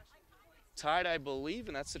be tied, I believe.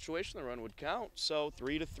 In that situation, the run would count. So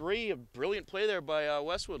 3-3, a brilliant play there by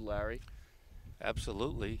Westwood, Larry.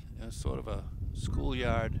 Absolutely. Sort of a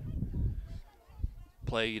schoolyard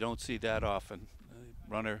play. You don't see that often.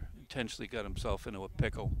 runner intentionally got himself into a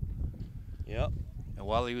pickle. Yep. And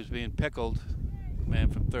while he was being pickled, the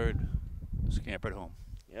man from third scampered home.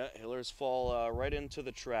 Yeah, Hillers fall right into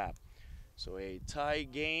the trap. So a tie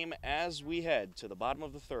game as we head to the bottom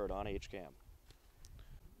of the third on HCAM.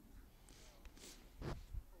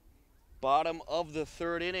 Bottom of the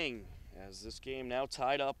third inning, as this game now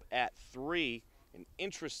tied up at 3. An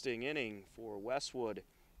interesting inning for Westwood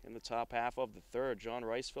in the top half of the third. John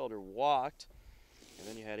Reisfelder walked, and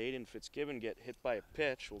then you had Aiden Fitzgibbon get hit by a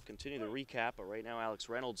pitch. We'll continue the recap, but right now Alex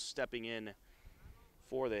Reynolds stepping in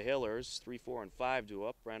for the Hillers. 3, 4, and 5 due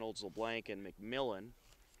up. Reynolds, LeBlanc, and McMillan.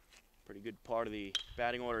 Pretty good part of the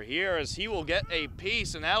batting order here, as he will get a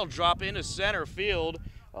piece, and that'll drop into center field.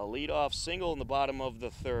 A leadoff single in the bottom of the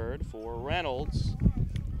third for Reynolds.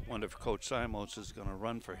 Wonder if Coach Simons is going to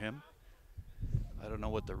run for him. I don't know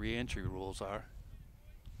what the re-entry rules are.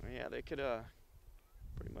 Well, yeah, they could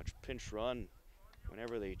pretty much pinch run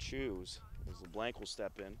whenever they choose, as LeBlanc will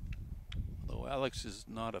step in. Although Alex is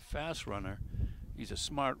not a fast runner, he's a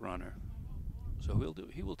smart runner. So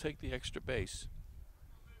he will take the extra base.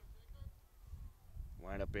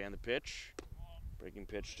 Line up and the pitch. Breaking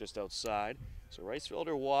pitch just outside. So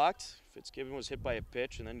Reisfelder walked. Fitzgibbon was hit by a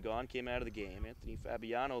pitch and then gone, came out of the game. Anthony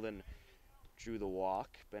Fabiano then drew the walk.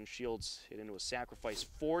 Ben Shields hit into a sacrifice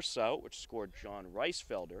force out, which scored John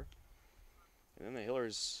Reisfelder. And then the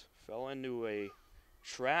Hillers fell into a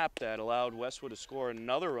trap that allowed Westwood to score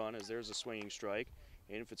another run, as there's a swinging strike.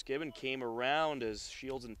 Aiden Fitzgibbon came around as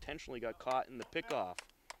Shields intentionally got caught in the pickoff.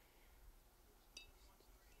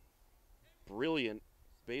 Brilliant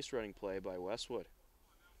base running play by Westwood.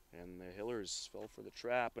 And the Hillers fell for the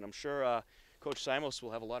trap. And I'm sure Coach Simos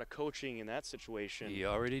will have a lot of coaching in that situation. He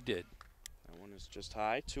already did. That one is just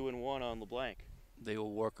high, 2-1 on LeBlanc. They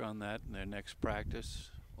will work on that in their next practice,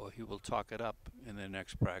 or he will talk it up in their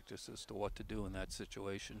next practice as to what to do in that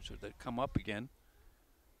situation. Should they come up again,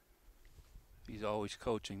 he's always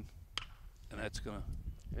coaching, and that's going to...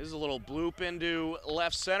 This is a little bloop into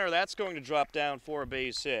left center. That's going to drop down for a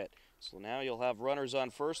base hit. So now you'll have runners on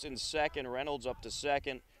first and second. Reynolds up to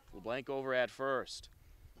second. LeBlanc over at first.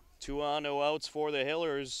 2 on, no outs for the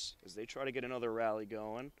Hillers as they try to get another rally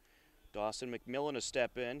going. Dawson McMillan to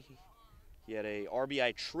step in. He had a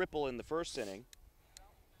RBI triple in the first inning.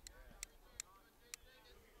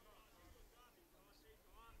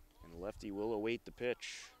 And the lefty will await the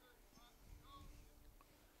pitch.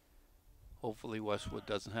 Hopefully Westwood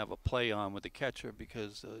doesn't have a play on with the catcher,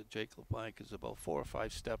 because Jake LeBlanc is about 4 or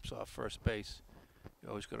 5 steps off first base. You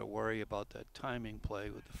always got to worry about that timing play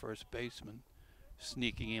with the first baseman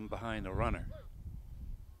sneaking in behind the runner.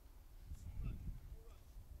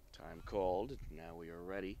 Time called. Now we are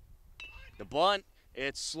ready. The bunt.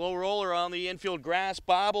 It's slow roller on the infield grass,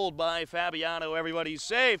 bobbled by Fabiano. Everybody's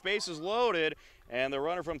safe. Bases loaded. And the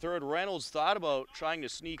runner from third, Reynolds, thought about trying to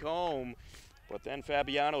sneak home, but then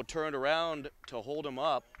Fabiano turned around to hold him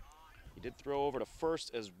up. He did throw over to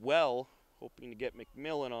first as well, hoping to get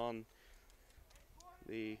McMillan on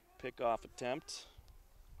the pickoff attempt.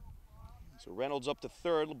 So Reynolds up to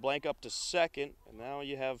third, LeBlanc up to second, and now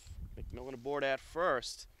you have McMillan aboard at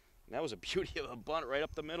first. And that was a beauty of a bunt right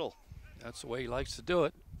up the middle. That's the way he likes to do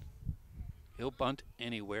it. He'll bunt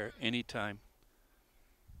anywhere, anytime.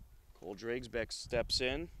 Cole Dragsbeck steps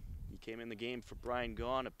in. He came in the game for Brian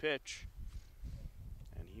Gaughan, a pitch.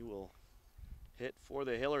 And he will hit for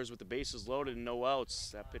the Hillers with the bases loaded and no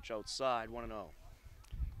outs. That pitch outside, 1-0.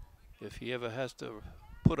 If he ever has to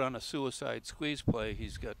put on a suicide squeeze play,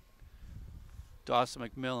 he's got Dawson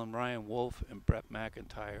McMillan, Ryan Wolf, and Brett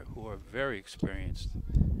McIntyre, who are very experienced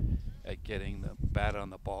at getting the bat on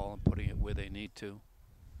the ball and putting it where they need to.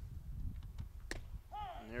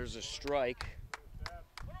 And there's a strike.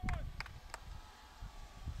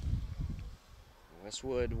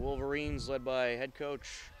 Westwood Wolverines led by head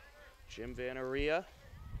coach Jim Van Aria.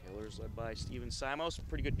 Hillers led by Steven Simos.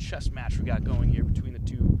 Pretty good chess match we got going here between the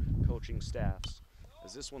two coaching staffs.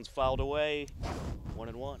 As this one's fouled away,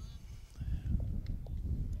 1-1.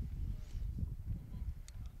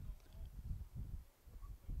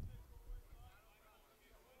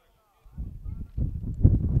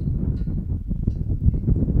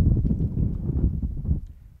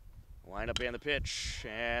 Line up and the pitch,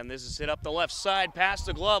 and this is hit up the left side past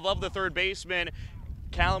the glove of the third baseman,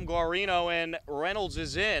 Callum Guarino, and Reynolds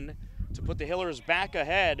is in to put the Hillers back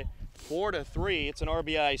ahead 4-3. It's an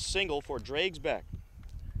RBI single for Dragsbeck.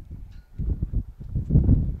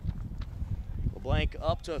 LeBlanc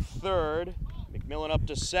up to third, McMillan up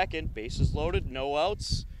to second, bases loaded, no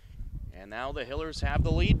outs, and now the Hillers have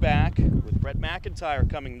the lead back with Brett McIntyre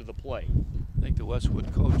coming to the plate. I think the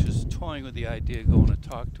Westwood coach is toying with the idea of going to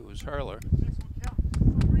talk to his hurler.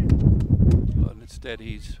 and instead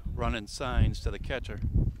he's running signs to the catcher.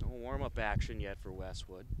 No warm-up action yet for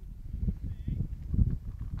Westwood.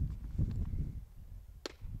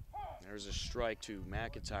 There's a strike to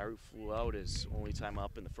McIntyre, who flew out his only time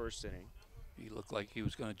up in the first inning. He looked like he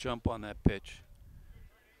was going to jump on that pitch.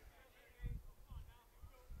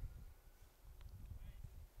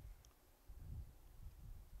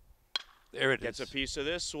 There it Gets is. a piece of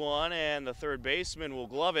this one, and the third baseman will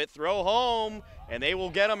glove it, throw home, and they will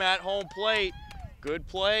get him at home plate. Good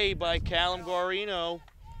play by Callum Guarino.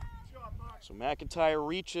 So McIntyre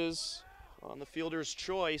reaches on the fielder's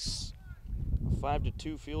choice, a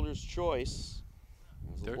 5-2 fielder's choice.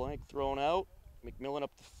 There's the blank thrown out. McMillan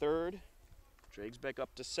up to third. Dragsbeck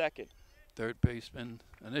up to second. Third baseman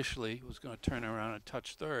initially was going to turn around and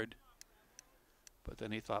touch third, but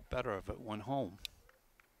then he thought better of it, went home.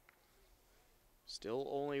 Still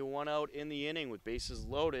only one out in the inning with bases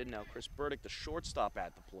loaded. Now Chris Burdick, the shortstop,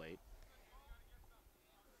 at the plate.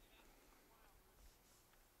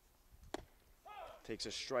 Takes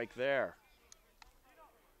a strike there.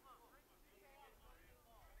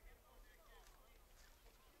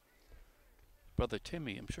 Brother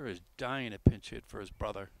Timmy, I'm sure, is dying to pinch hit for his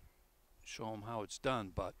brother. Show him how it's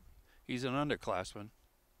done, but he's an underclassman.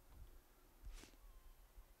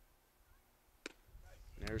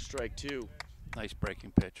 There's strike two. Nice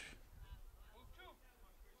breaking pitch.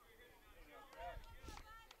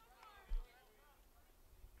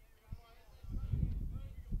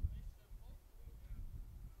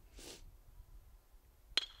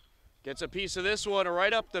 Gets a piece of this one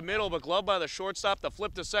right up the middle, but gloved by the shortstop. The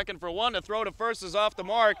flip to second for one. The throw to first is off the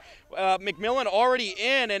mark. McMillan already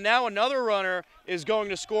in, and now another runner is going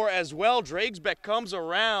to score as well. Dragsbeck comes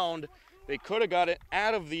around. They could have got it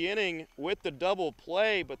out of the inning with the double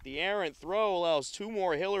play, but the errant throw allows two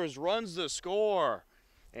more Hillers runs to score.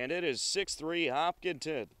 And it is 6-3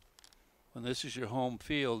 Hopkinton. When this is your home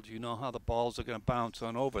field, you know how the balls are going to bounce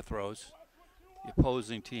on overthrows. The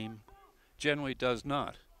opposing team generally does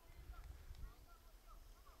not.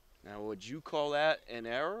 Now, would you call that an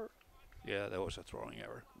error? Yeah, that was a throwing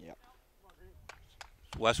error. Yep.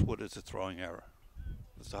 Westwood is a throwing error.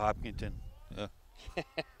 It's the Hopkinton. Yeah.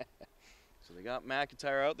 So they got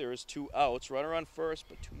McIntyre out. There is two outs. Runner on first,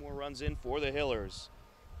 but two more runs in for the Hillers.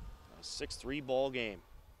 A 6-3 ball game.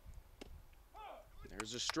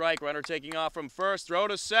 There's a strike. Runner taking off from first. Throw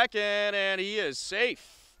to second, and he is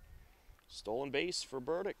safe. Stolen base for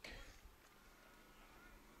Burdick.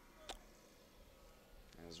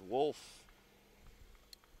 As Wolf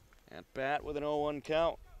at bat with an 0-1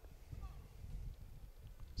 count.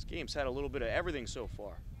 This game's had a little bit of everything so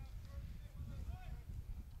far.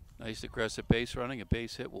 Nice aggressive base running. A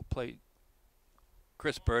base hit will play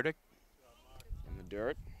Chris Burdick. In the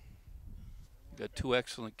dirt. Got two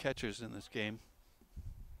excellent catchers in this game.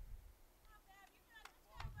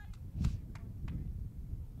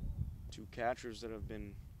 Two catchers that have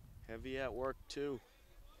been heavy at work too.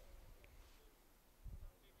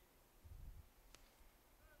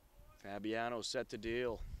 Fabiano set to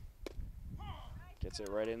deal. Gets it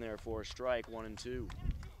right in there for a strike, 1-2.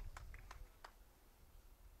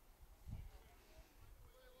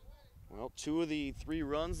 Well, two of the three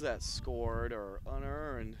runs that scored are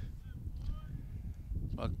unearned.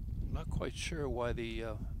 I'm not quite sure why the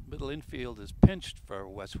middle infield is pinched for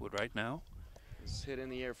Westwood right now. It's hit in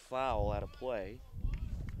the air foul out of play.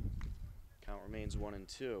 Count remains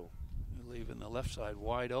 1-2. They're leaving the left side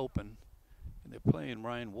wide open, and they're playing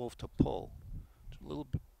Ryan Wolf to pull. It's a little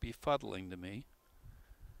bit befuddling to me,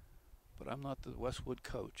 but I'm not the Westwood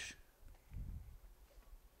coach.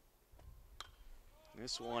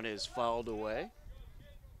 This one is fouled away.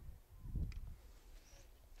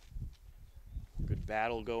 Good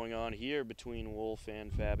battle going on here between Wolf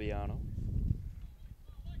and Fabiano.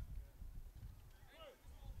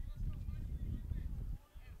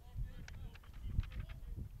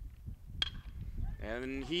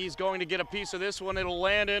 And he's going to get a piece of this one. It'll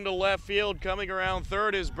land into left field. Coming around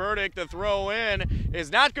third is Burdick. The throw in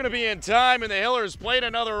is not going to be in time, and the Hillers played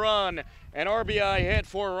another run. An RBI hit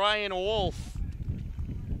for Ryan Wolf.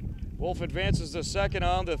 Wolf advances to second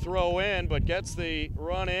on the throw in, but gets the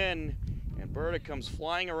run in, and Burdick comes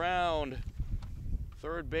flying around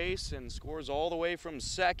third base and scores all the way from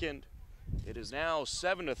second. It is now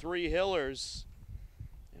 7-3 Hillers,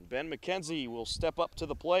 and Ben McKenzie will step up to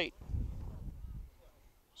the plate.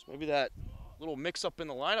 So maybe that little mix-up in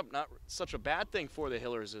the lineup, not such a bad thing for the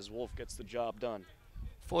Hillers as Wolf gets the job done.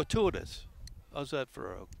 Fortuitous. How's that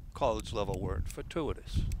for a college level word?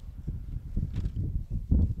 Fortuitous.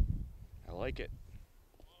 I like it.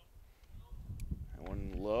 And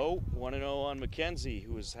one low, 1-0 on McKenzie,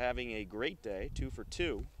 who is having a great day, 2 for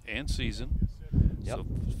 2. And season. Yep. So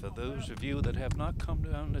for those of you that have not come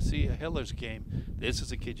down to see a Hillers game, this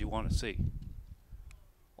is a kid you want to see.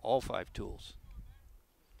 All 5 tools.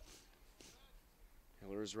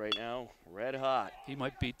 Hillers right now, red hot. He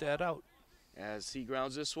might beat that out. As he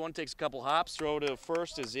grounds this one, takes a couple hops, throw to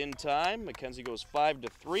first is in time. McKenzie goes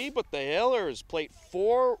 5-3, but the Hillers plate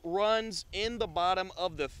 4 runs in the bottom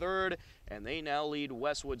of the 3rd, and they now lead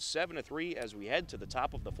Westwood 7-3 as we head to the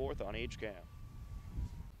top of the 4th on HCAM.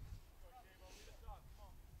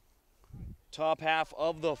 Top half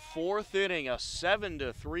of the 4th inning, a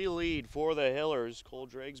 7-3 lead for the Hillers. Cole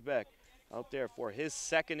Dragsbeck out there for his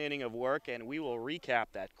 2nd inning of work, and we will recap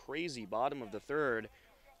that crazy bottom of the 3rd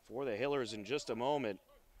for the Hillers in just a moment.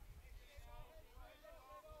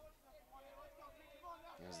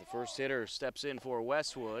 As the first hitter steps in for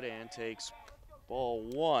Westwood and takes ball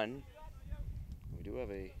 1. We do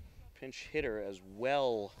have a pinch hitter as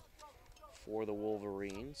well for the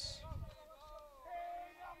Wolverines.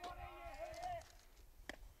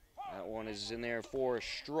 That one is in there for a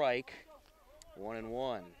strike.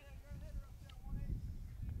 1-1.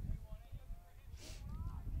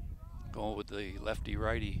 Going with the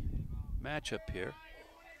lefty-righty matchup here.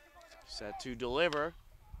 Set to deliver.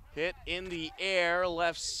 Hit in the air,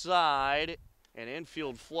 left side. An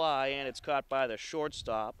infield fly, and it's caught by the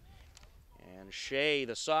shortstop. And Shea,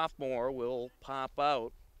 the sophomore, will pop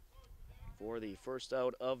out for the first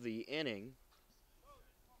out of the inning.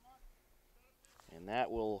 And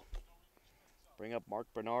that will bring up Mark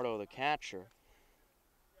Bernardo, the catcher.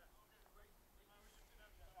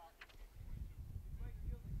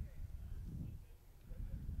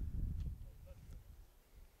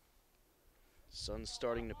 Sun's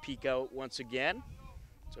starting to peek out once again.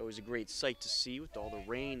 It's always a great sight to see with all the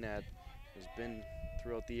rain that has been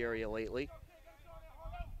throughout the area lately.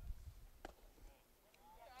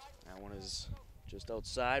 That one is just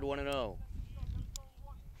outside, 1-0.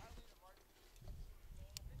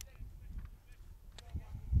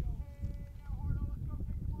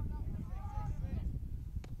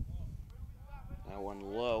 That one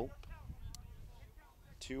low,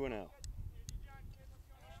 2-0.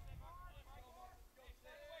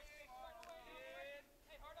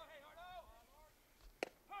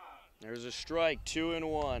 There's a strike, 2-1.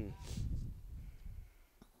 Well,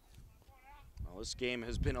 this game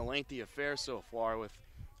has been a lengthy affair so far with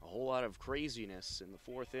a whole lot of craziness in the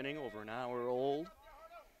 4th inning, over an hour old.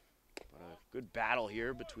 But a good battle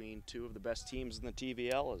here between 2 of the best teams in the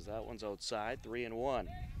TVL as that one's outside, 3-1.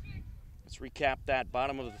 Let's recap that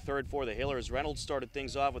bottom of the 3rd for the Hillers. Reynolds started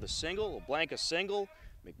things off with a single, LeBlanc a single,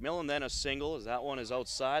 McMillan then a single as that one is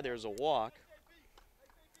outside. There's a walk.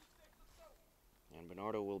 And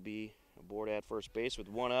Bernardo will be aboard at first base with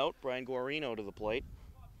 1 out. Brian Guarino to the plate.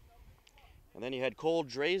 And then you had Cole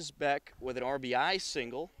Dragsbeck with an RBI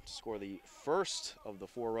single to score the first of the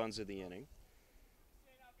 4 runs of the inning.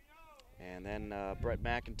 And then Brett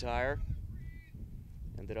McIntyre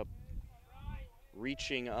ended up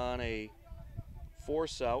reaching on a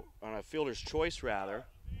force out, on a fielder's choice rather.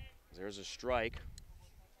 There's a strike.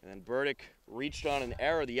 And then Burdick reached on an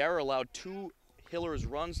error. The error allowed 2 Hillers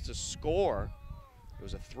runs to score. It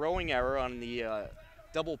was a throwing error on the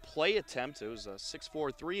double play attempt. It was a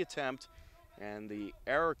 6-4-3 attempt, and the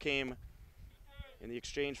error came in the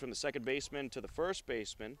exchange from the second baseman to the first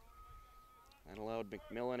baseman. That allowed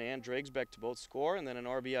McMillan and Dragsbeck to both score, and then an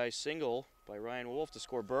RBI single by Ryan Wolf to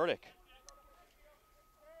score Burdick.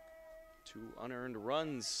 2 unearned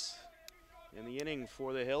runs in the inning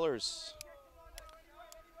for the Hillers.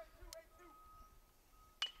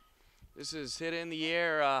 This is hit in the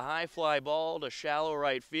air, a high fly ball to shallow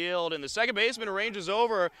right field, and the second baseman ranges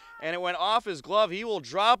over, and it went off his glove. He will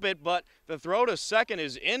drop it, but the throw to second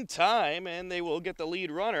is in time, and they will get the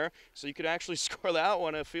lead runner, so you could actually score that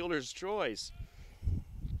one a fielder's choice.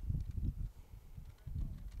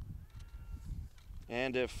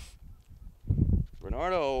 And if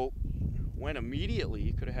Bernardo went immediately,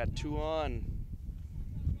 he could have had 2 on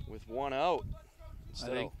with 1 out.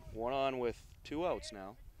 Instead of 1 on with 2 outs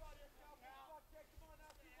now.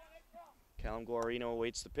 Callum Guarino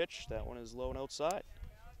awaits the pitch. That one is low and outside.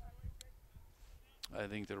 I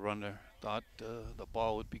think the runner thought the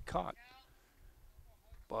ball would be caught.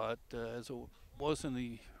 But as it was in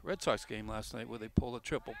the Red Sox game last night where they pulled a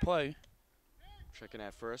triple play. Checking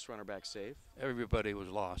at first, runner back save. Everybody was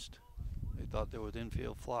lost. They thought there was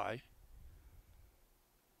infield fly.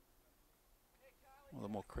 One of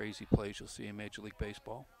the more crazy plays you'll see in Major League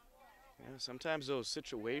Baseball. Yeah, sometimes those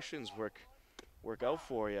situations work out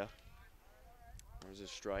for you. There's a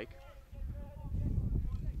strike.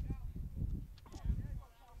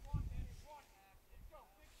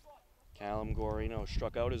 Callum Guarino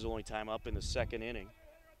struck out his only time up in the second inning.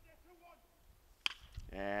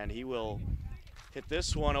 And he will hit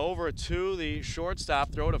this one over to the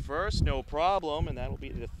shortstop, throw to first, no problem, and that'll be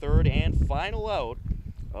the third and final out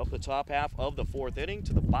of the top half of the fourth inning.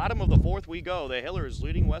 To the bottom of the fourth we go. The Hillers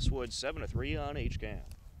leading Westwood 7-3 on HCAM.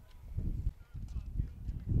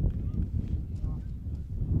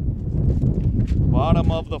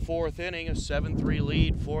 Bottom of the fourth inning, a 7-3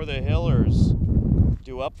 lead for the Hillers.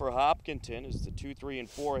 Due up for Hopkinton is the 2, 3, and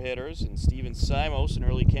 4 hitters, and Steven Simos, an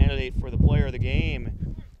early candidate for the player of the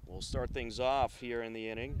game, will start things off here in the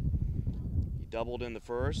inning. He doubled in the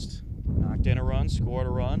first, knocked in a run, scored a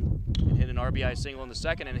run, and hit an RBI single in the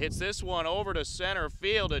second, and hits this one over to center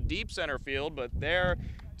field, a deep center field, but there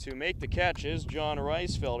to make the catch is John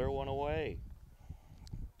Reisfelder, one away.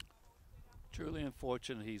 Truly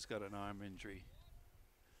unfortunate he's got an arm injury.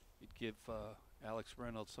 You'd give Alex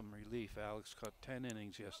Reynolds some relief. Alex caught 10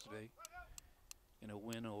 innings yesterday in a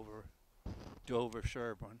win over Dover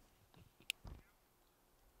Sherburne.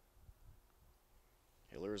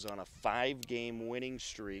 Hillers on a 5-game winning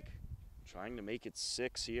streak, trying to make it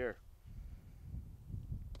 6 here.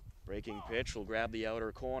 Breaking pitch will grab the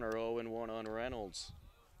outer corner, 0-1 on Reynolds.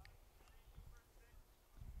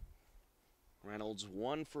 Reynolds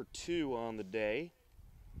 1 for 2 on the day.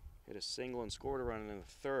 Hit a single and scored a run in the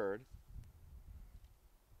third.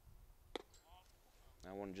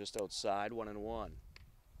 That one just outside, 1-1.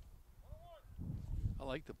 I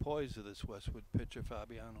like the poise of this Westwood pitcher,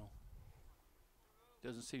 Fabiano.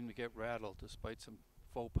 Doesn't seem to get rattled despite some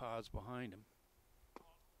faux pas behind him.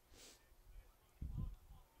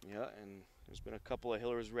 Yeah, and there's been a couple of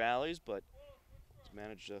Hillers rallies, but he's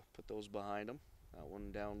managed to put those behind him. That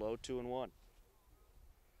one down low, 2-1.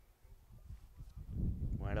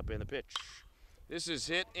 Wind up in the pitch. This is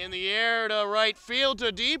hit in the air to right field,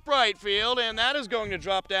 to deep right field, and that is going to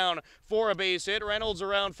drop down for a base hit. Reynolds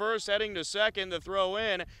around first, heading to second. The throw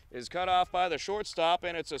in is cut off by the shortstop,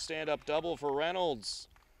 and it's a stand-up double for Reynolds.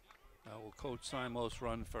 Will Coach Simos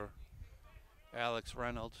run for Alex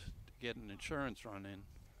Reynolds to get an insurance run in?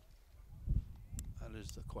 That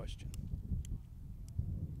is the question.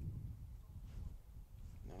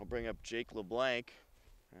 I'll bring up Jake LeBlanc,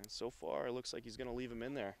 and so far it looks like he's going to leave him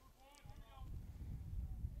in there.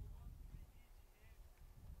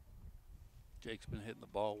 Jake's been hitting the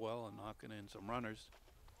ball well and knocking in some runners.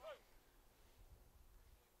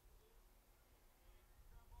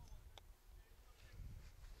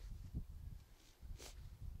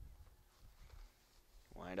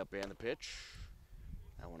 Wind up and the pitch.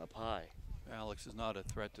 That one up high. Alex is not a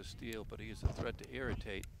threat to steal, but he is a threat to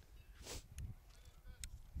irritate.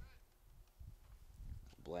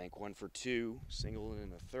 Blank 1 for 2, single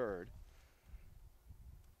in the third.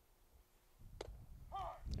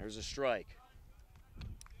 There's a strike.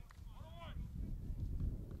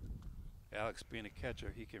 Alex being a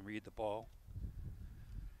catcher, he can read the ball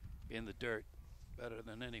in the dirt better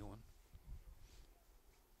than anyone.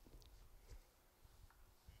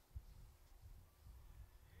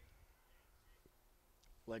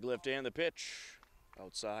 Leg lift and the pitch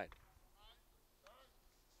outside.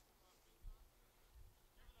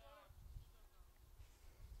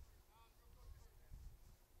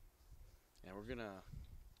 And we're gonna.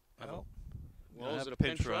 Well, is it a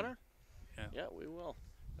pinch runner? Yeah, we will.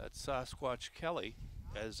 That's Sasquatch Kelly,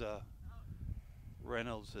 as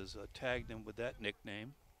Reynolds has tagged him with that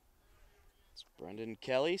nickname. It's Brendan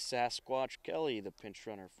Kelly, Sasquatch Kelly, the pinch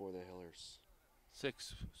runner for the Hillers.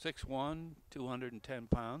 6'1", 210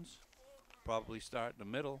 pounds. Probably start in the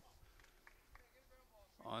middle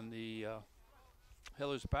on the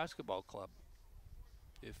Hillers Basketball Club,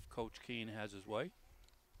 if Coach Keene has his way.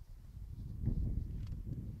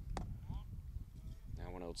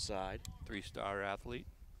 That one outside. 3-star athlete.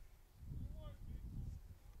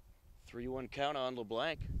 3-1 count on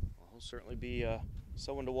LeBlanc. Well, he'll certainly be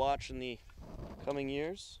someone to watch in the coming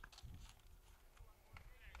years.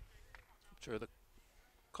 I'm sure the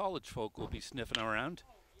college folk will be sniffing around.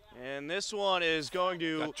 And this one is going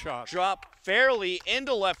to drop fairly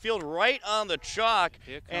into left field, right on the chalk.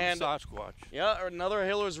 Here comes Sasquatch. Yeah, another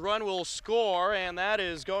Hillers run will score, and that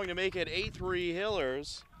is going to make it 8-3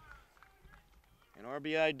 Hillers. An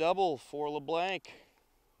RBI double for LeBlanc.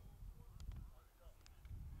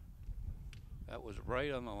 That was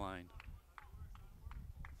right on the line.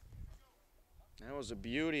 That was a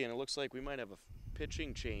beauty, and it looks like we might have a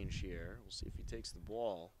pitching change here. We'll see if he takes the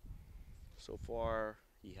ball. So far,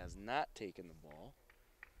 he has not taken the ball.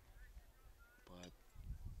 But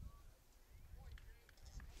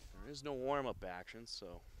there is no warm-up action,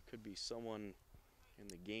 so could be someone in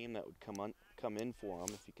the game that would come in for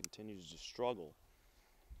him if he continues to struggle.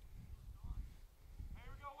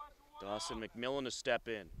 Dawson McMillan to step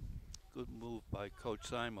in. Good move by Coach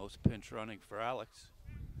Simos, pinch running for Alex.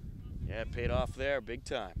 Yeah, it paid off there big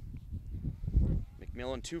time.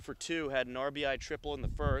 McMillan 2 for 2, had an RBI triple in the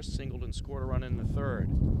first, singled and scored a run in the third.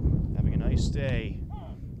 Having a nice day.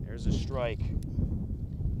 There's a strike.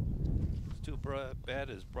 It's too bad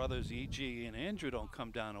his brothers E.G. and Andrew don't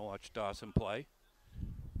come down and watch Dawson play.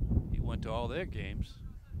 He went to all their games,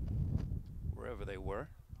 wherever they were.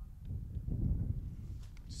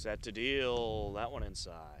 Set to deal, that one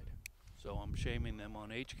inside. So I'm shaming them on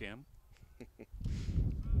HCAM.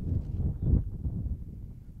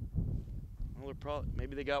 Well,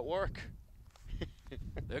 maybe they got work.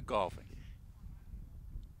 They're golfing.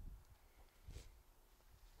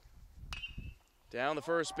 Down the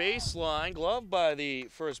first baseline, gloved by the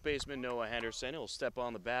first baseman Noah Henderson. He'll step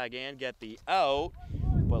on the bag and get the out,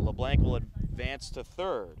 but LeBlanc will advance to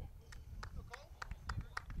third.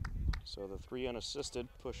 So the 3 unassisted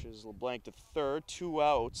pushes LeBlanc to third. 2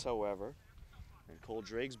 outs, however, and Cole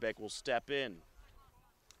Dragsbeck will step in.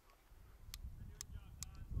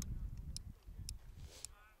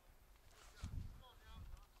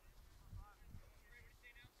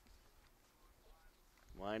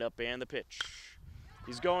 Wind up and the pitch.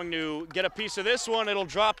 He's going to get a piece of this one. It'll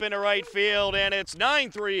drop into right field, and it's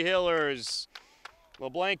 9-3 Hillers.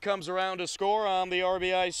 LeBlanc comes around to score on the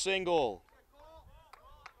RBI single.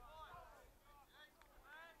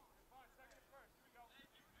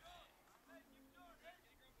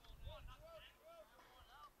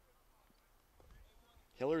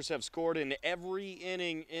 Hillers have scored in every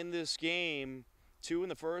inning in this game. 2 in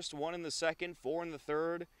the first, 1 in the second, 4 in the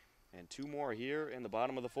third, and 2 more here in the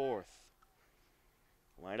bottom of the fourth.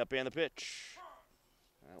 Line up and the pitch.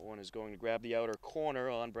 That one is going to grab the outer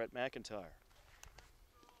corner on Brett McIntyre.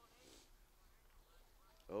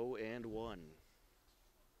 0-1.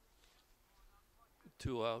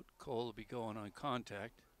 2 out. Cole will be going on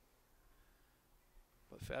contact.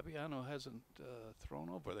 But Fabiano hasn't thrown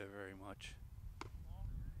over there very much.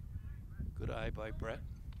 Good eye by Brett.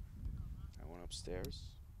 That one upstairs.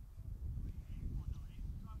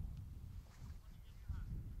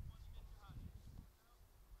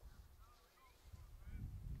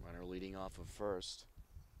 Runner leading off of first.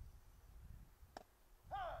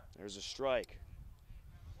 There's a strike.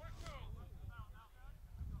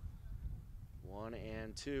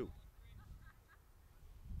 1-2.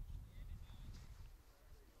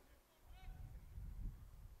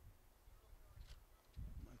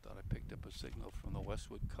 I thought I picked up a signal from the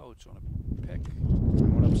Westwood coach on a pick. That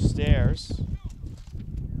one upstairs.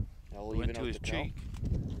 That'll Went even to out his the count. cheek.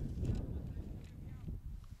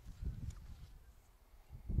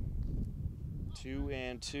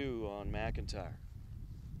 2-2 on McIntyre.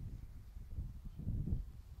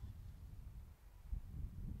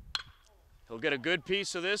 He'll get a good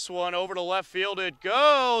piece of this one over to left field. It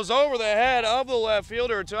goes over the head of the left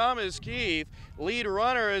fielder, Thomas Keith. Lead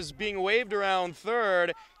runner is being waved around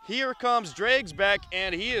third. Here comes Dragsbeck,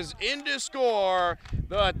 and he is in to score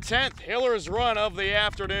the 10th Hillers run of the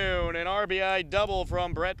afternoon. An RBI double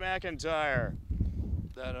from Brett McIntyre.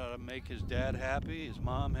 That ought to make his dad happy, his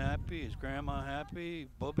mom happy, his grandma happy,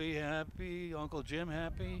 Bubby happy, Uncle Jim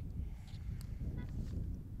happy.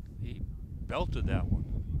 He belted that one.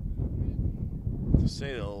 To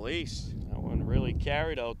say the least. That one really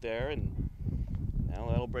carried out there, and now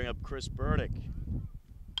that'll bring up Chris Burdick.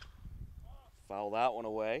 Foul that one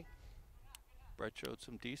away. Brett showed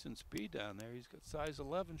some decent speed down there. He's got size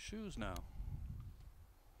 11 shoes now.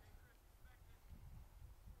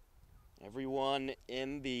 Everyone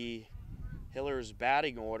in the Hillers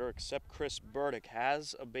batting order except Chris Burdick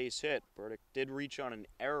has a base hit. Burdick did reach on an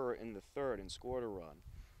error in the third and scored a run.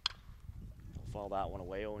 He'll foul that one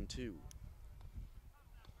away, 0-2.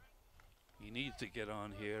 He needs to get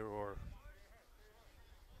on here, or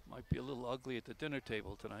might be a little ugly at the dinner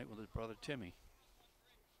table tonight with his brother Timmy.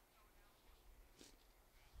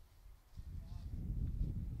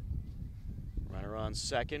 Runner on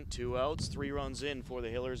second, 2 outs, 3 runs in for the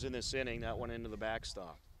Hillers in this inning. That one into the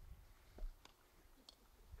backstop.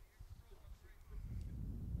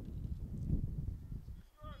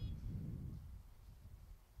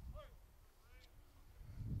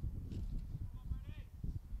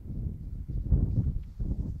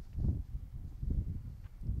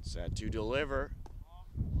 Set to deliver.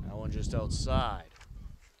 That one just outside.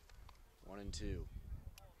 1-2.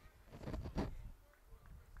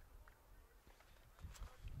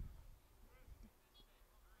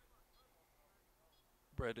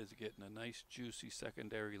 Brett is getting a nice juicy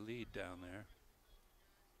secondary lead down there.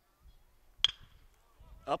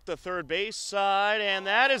 Up the third base side, and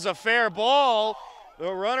that is a fair ball.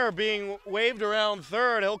 The runner being waved around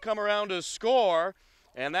third. He'll come around to score,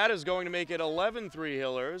 and that is going to make it 11-3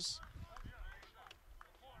 Hillers.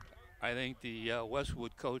 I think the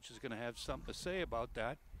Westwood coach is going to have something to say about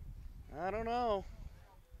that. I don't know.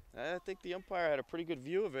 I think the umpire had a pretty good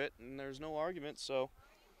view of it, and there's no argument, so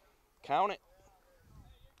count it.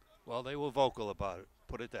 Well, they were vocal about it,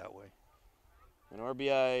 put it that way. An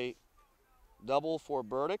RBI double for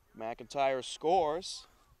Burdick. McIntyre scores,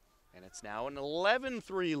 and it's now an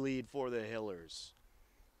 11-3 lead for the Hillers.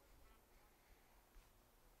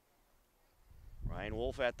 Ryan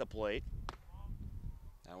Wolf at the plate.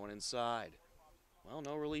 That one inside. Well,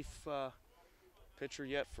 no relief pitcher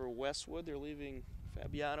yet for Westwood. They're leaving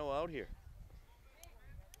Fabiano out here.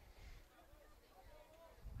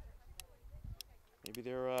 Maybe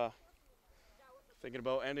they're thinking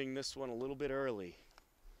about ending this one a little bit early.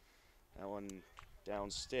 That one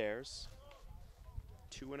downstairs.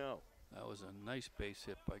 2-0. That was a nice base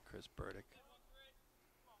hit by Chris Burdick.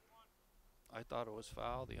 I thought it was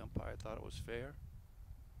foul. The umpire thought it was fair.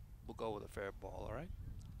 We'll go with a fair ball, all right?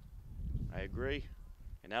 I agree.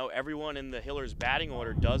 And now everyone in the Hillers batting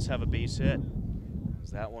order does have a base hit,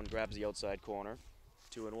 as that one grabs the outside corner.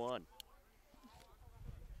 2-1.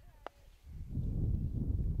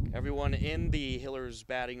 Everyone in the Hillers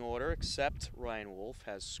batting order except Ryan Wolf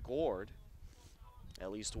has scored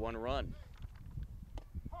at least one run.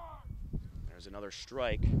 There's another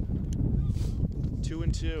strike.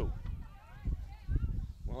 2-2.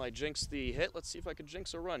 Well, I jinxed the hit. Let's see if I can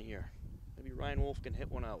jinx a run here. Maybe Ryan Wolf can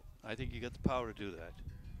hit one out. I think you got the power to do that.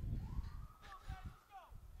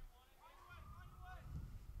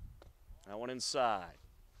 That one inside.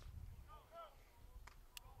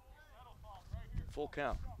 Full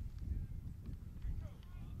count.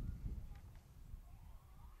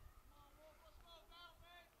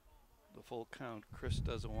 The full count. Chris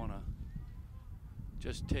doesn't want to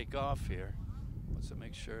just take off here. Wants to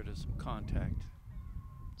make sure there's some contact.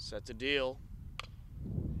 Set to deal.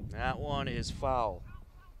 That one is foul.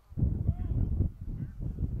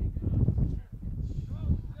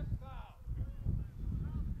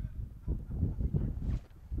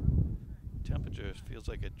 Temperature feels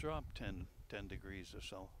like it dropped 10 degrees or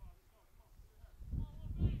so.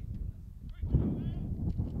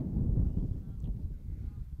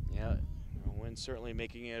 Yeah, wind certainly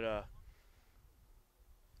making it a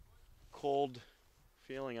cold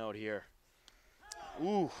feeling out here.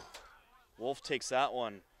 Ooh, Wolf takes that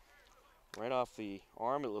one right off the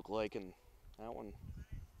arm, it looked like, and that one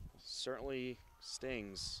certainly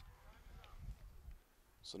stings.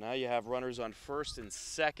 So now you have runners on first and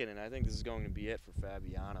second, and I think this is going to be it for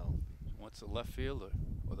Fabiano. What's the left fielder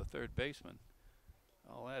or the third baseman?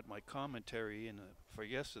 I'll add my commentary in for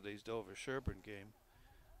yesterday's Dover-Sherburne game.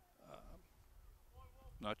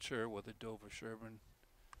 Not sure whether Dover-Sherburne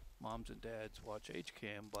moms and dads watch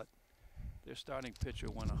HCAM, but their starting pitcher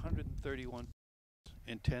went 131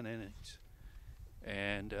 in 10 innings.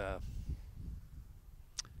 And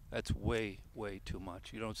that's way, way too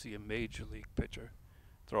much. You don't see a major league pitcher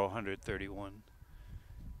throw 131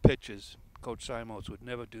 pitches. Coach Simons would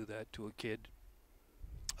never do that to a kid.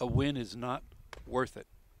 A win is not worth it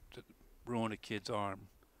to ruin a kid's arm.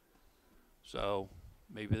 So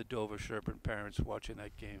maybe the Dover-Sherburne parents watching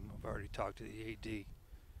that game have already talked to the AD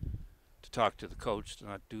to talk to the coach to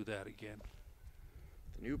not do that again.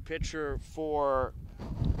 The new pitcher for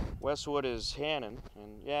Westwood is Hannon,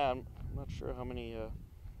 and yeah, I'm not sure how many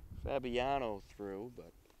Fabiano threw,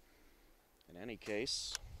 but in any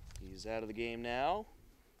case, he's out of the game now,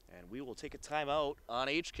 and we will take a timeout on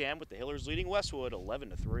HCAM with the Hillers leading Westwood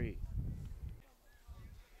 11-3.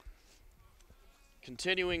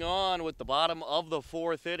 Continuing on with the bottom of the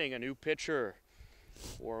fourth inning, a new pitcher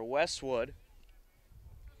for Westwood,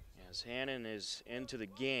 as Hannon is into the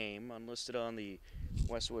game, unlisted on the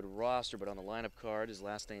Westwood roster, but on the lineup card, his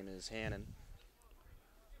last name is Hannon.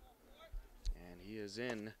 And he is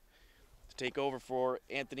in to take over for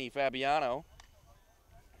Anthony Fabiano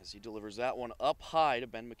as he delivers that one up high to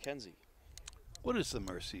Ben McKenzie. What is the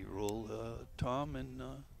mercy rule, Tom? And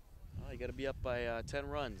you got to be up by 10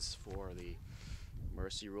 runs for the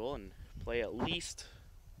mercy rule and play at least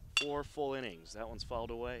 4 full innings. That one's fouled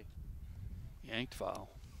away. Yanked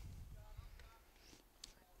foul.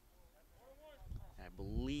 I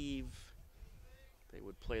believe they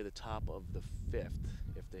would play the top of the 5th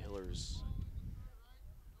if the Hillers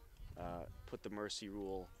put the mercy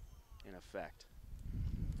rule in effect.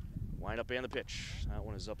 Wind up and the pitch. That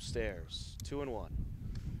one is upstairs. 2-1.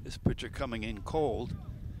 This pitcher coming in cold.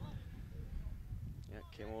 Yeah,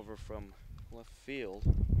 came over from left field.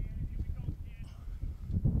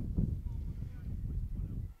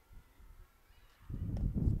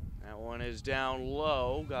 one is down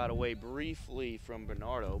low. Got away briefly from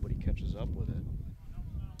Bernardo, but he catches up with it.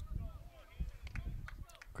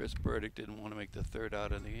 Chris Burdick didn't want to make the third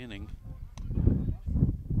out of the inning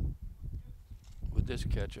with this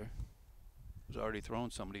catcher. He's already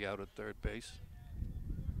thrown somebody out at third base.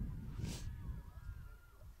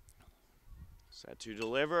 Set to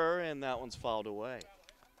deliver, and that one's fouled away.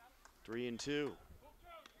 3-2.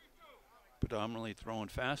 Predominantly throwing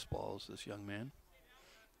fastballs, this young man.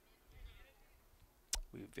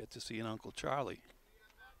 We've yet to see an Uncle Charlie.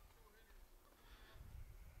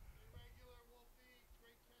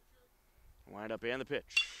 Wind up and the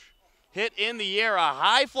pitch. Hit in the air, a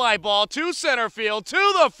high fly ball to center field,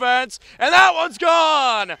 to the fence, and that one's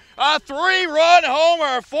gone! A 3-run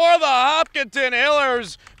homer for the Hopkinton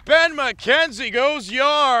Hillers. Ben McKenzie goes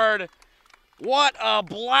yard. What a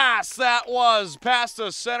blast that was past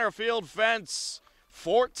the center field fence.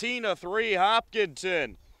 14-3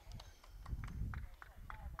 Hopkinton.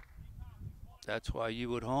 That's why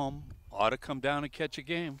you at home ought to come down and catch a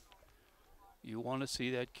game. You want to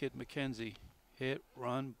see that kid McKenzie hit,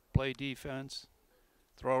 run, play defense,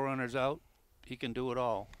 throw runners out. He can do it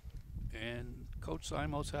all. And Coach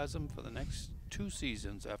Simos has him for the next 2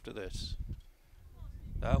 seasons after this.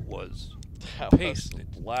 That was a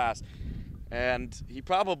blast. And he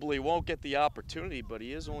probably won't get the opportunity, but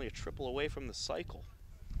he is only a triple away from the cycle.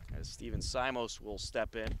 As Steven Simos will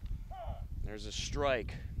step in. There's a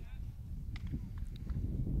strike.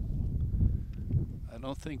 I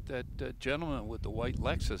don't think that gentleman with the white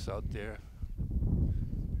Lexus out there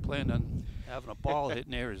planned on having a ball hit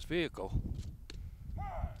near his vehicle.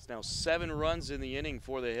 It's now 7 runs in the inning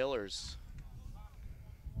for the Hillers.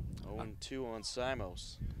 0-2 on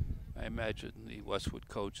Simos. I imagine the Westwood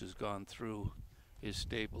coach has gone through his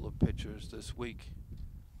stable of pitchers this week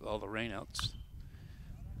with all the rainouts.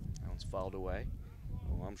 That one's fouled away.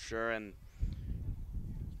 Well, I'm sure, and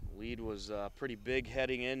lead was pretty big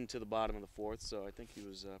heading into the bottom of the 4th, so I think he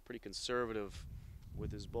was pretty conservative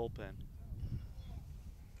with his bullpen.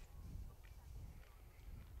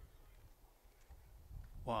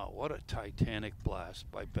 Wow, what a titanic blast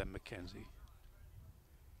by Ben McKenzie.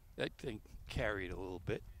 That thing carried a little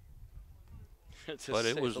bit, but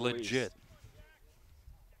it was legit.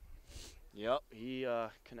 Yep, he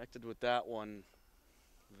connected with that one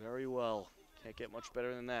very well. Can't get much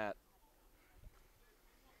better than that.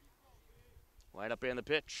 Light up and the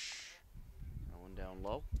pitch. That one down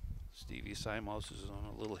low. Stevie Simos is on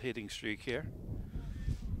a little hitting streak here.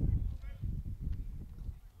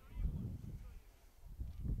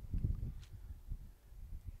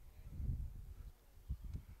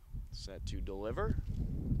 Set to deliver.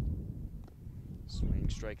 Swing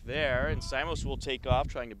strike there, and Simos will take off,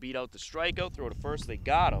 trying to beat out the strikeout. Throw to first, they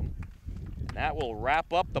got him. And that will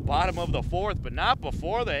wrap up the bottom of the 4th, but not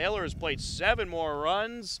before the Hillers played 7 more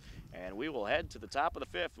runs. And we will head to the top of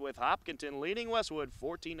the 5th with Hopkinton leading Westwood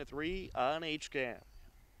 14-3 on HCAM.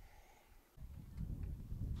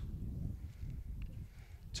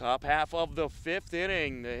 Top half of the 5th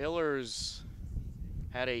inning, the Hillers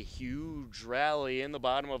had a huge rally in the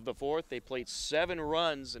bottom of the 4th. They played 7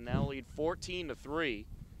 runs and now lead 14-3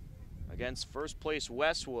 against first place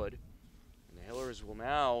Westwood. And the Hillers will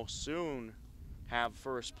now soon have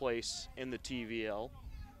first place in the TVL.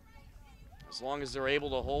 As long as they're able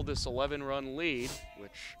to hold this 11-run lead,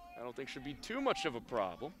 which I don't think should be too much of a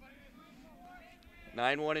problem.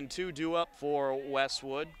 9-1-2 due up for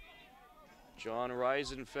Westwood. John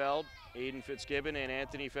Reisenfeld, Aiden Fitzgibbon, and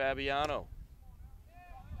Anthony Fabiano.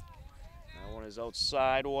 That one is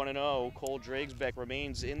outside 1-0. Cole Dragsbeck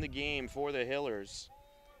remains in the game for the Hillers.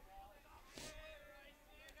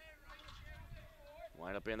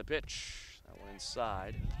 Line up in the pitch. That one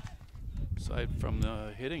inside. Aside from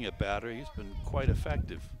hitting a batter, he's been quite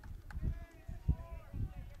effective.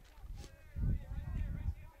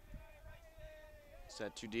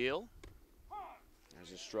 Set to deal.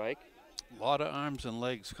 There's a strike. A lot of arms and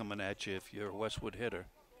legs coming at you if you're a Westwood hitter.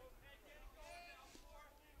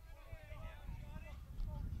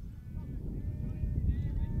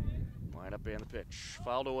 Line up and the pitch.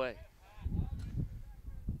 Fouled away.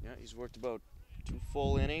 Yeah, he's worked about 2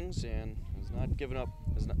 full innings and has not given up.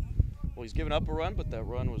 Well, he's given up a run, but that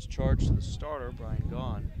run was charged to the starter, Brian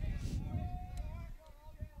Gaughan.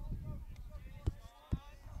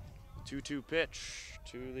 2-2 pitch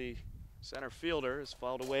to the center fielder is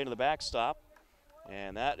fouled away into the backstop,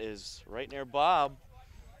 and that is right near Bob.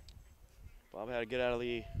 Bob had to get out of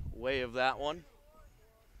the way of that one.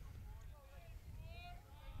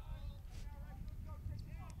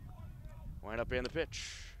 Wind up in the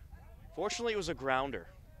pitch. Fortunately, it was a grounder.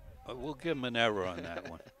 We'll give him an error on that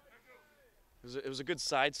one. It was a good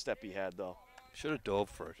sidestep he had, though. Should have dove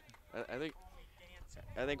for it.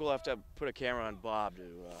 I think we'll have to put a camera on Bob to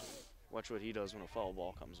watch what he does when a foul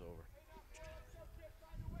ball comes over.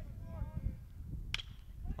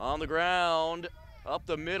 On the ground, up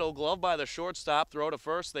the middle, glove by the shortstop, throw to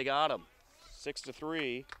first, they got him.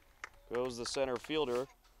 6-3 goes the center fielder,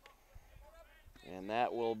 and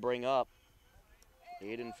that will bring up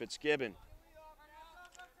Aiden Fitzgibbon.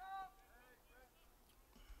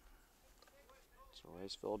 So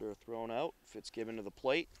Icefelder thrown out, Fitzgibbon to the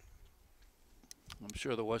plate. I'm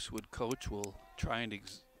sure the Westwood coach will try and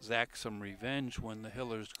exact some revenge when the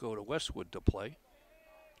Hillers go to Westwood to play.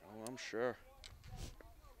 Oh, I'm sure.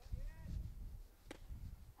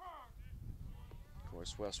 Of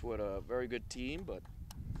course, Westwood, a very good team, but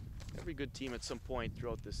every good team at some point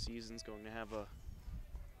throughout this season is going to have a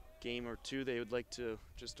game or two they would like to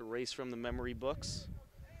just erase from the memory books.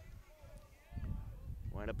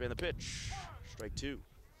 Wind up in the pitch, strike two.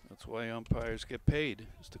 That's why umpires get paid,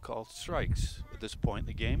 is to call strikes at this point in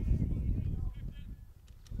the game.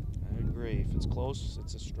 I agree. If it's close,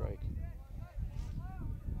 it's a strike.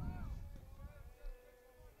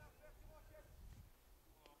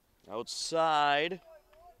 Outside.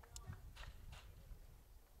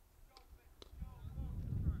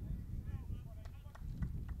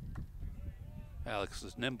 Alex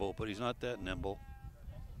is nimble, but he's not that nimble.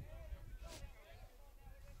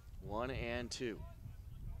 1-2.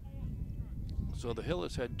 So the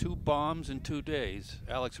Hillers had 2 bombs in 2 days.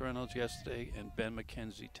 Alex Reynolds yesterday and Ben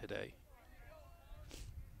McKenzie today.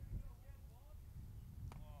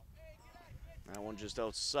 That one just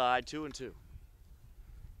outside, 2-2.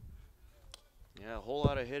 Yeah, a whole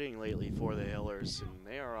lot of hitting lately for the Hillers, and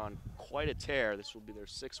they are on quite a tear. This will be their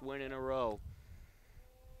 6th win in a row.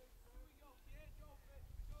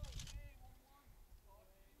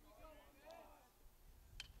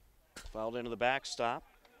 Fouled into the backstop.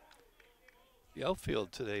 The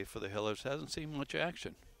outfield today for the Hillers hasn't seen much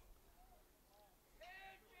action.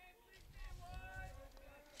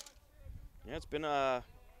 Yeah, it's been a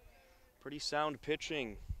pretty sound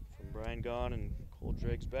pitching from Brian Gaughan and Cole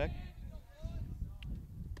Dregsbeck.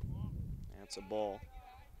 That's a ball.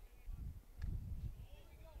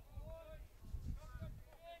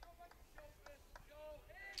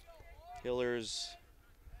 Hillers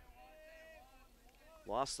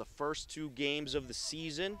lost the first 2 games of the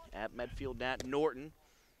season at Medfield Nat Norton,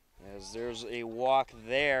 as there's a walk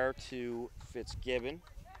there to Fitzgibbon.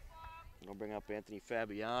 I'll bring up Anthony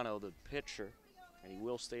Fabiano, the pitcher, and he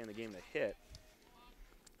will stay in the game to hit.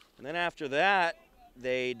 And then after that,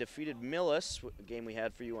 they defeated Millis, a game we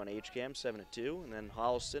had for you on HCAM, 7-2, and then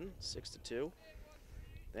Holliston, 6-2.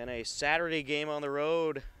 Then a Saturday game on the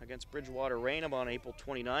road against Bridgewater Raynham on April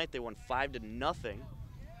 29th. They won 5-0.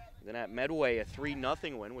 Then at Medway, a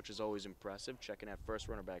 3-0 win, which is always impressive. Checking that first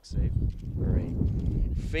runner back save. Or a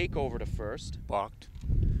fake over to first. Balked.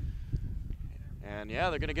 And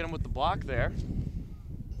yeah, they're going to get him with the block there.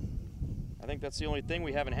 I think that's the only thing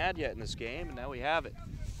we haven't had yet in this game, and now we have it.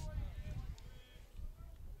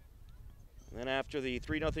 And then after the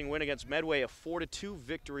 3-0 win against Medway, a 4-2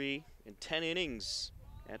 victory in 10 innings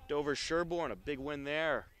at Dover-Sherborne, a big win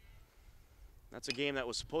there. That's a game that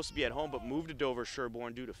was supposed to be at home but moved to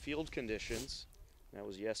Dover-Sherborne due to field conditions. That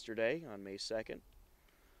was yesterday on May 2nd.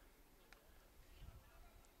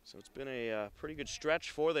 So it's been a pretty good stretch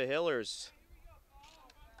for the Hillers.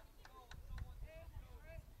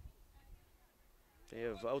 They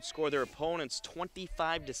have outscored their opponents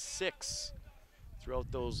 25-6 throughout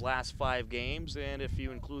those last 5 games, and if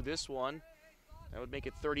you include this one, that would make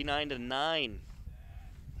it 39-9.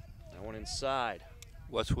 That one inside.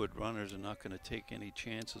 Westwood runners are not going to take any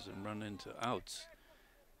chances and run into outs.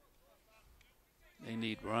 They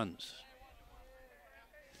need runs.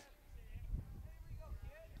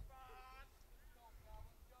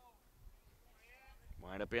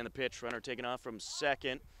 Wind up in the pitch, runner taken off from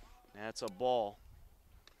second. That's a ball.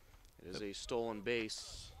 It is a stolen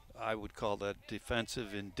base. I would call that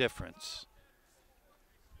defensive indifference.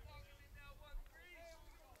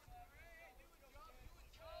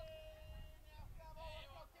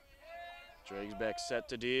 Dregsbeck set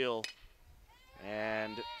to deal.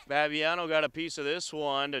 And Fabiano got a piece of this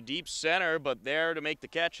one to deep center, but there to make the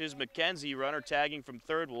catch is McKenzie. Runner tagging from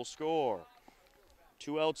third will score.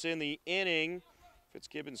 2 outs in the inning.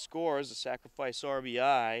 Fitzgibbon scores a sacrifice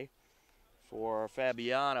RBI for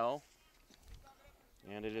Fabiano.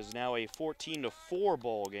 And it is now a 14-4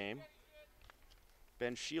 ball game.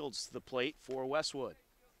 Ben Shields to the plate for Westwood.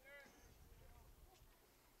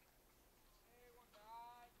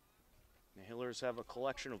 The Hillers have a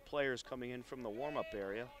collection of players coming in from the warm-up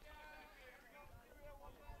area.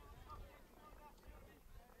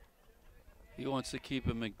 He wants to keep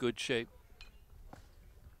him in good shape.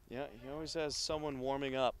 Yeah, he always has someone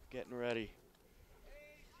warming up, getting ready.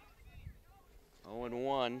 0-1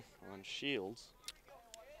 on Shields.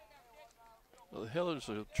 Well, the Hillers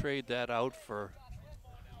will trade that out for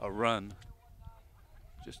a run.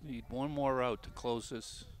 Just need one more out to close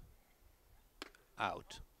this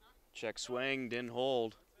out. Check swing, didn't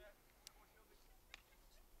hold.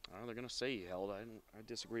 Oh, they're going to say he held. I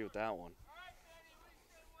disagree with that one.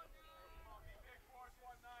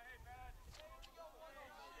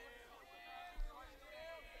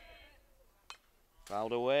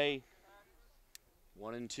 Fouled away.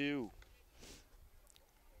 1-2.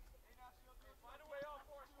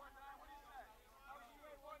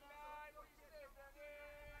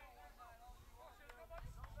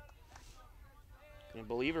 And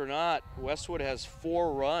believe it or not, Westwood has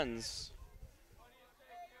 4 runs,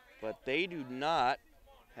 but they do not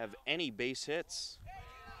have any base hits.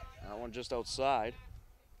 That one just outside,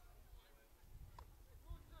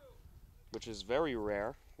 which is very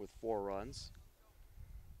rare with 4 runs.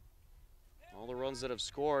 All the runs that have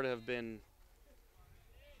scored have been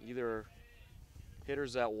either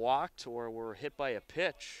hitters that walked or were hit by a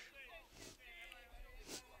pitch.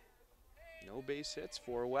 No base hits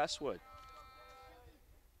for Westwood.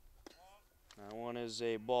 That one is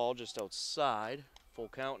a ball just outside. Full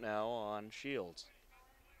count now on Shields.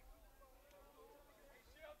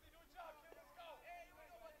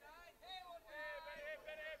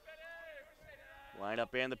 Line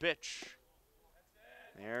up and the pitch.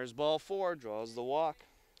 There's ball 4, draws the walk.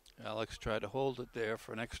 Alex tried to hold it there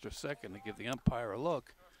for an extra second to give the umpire a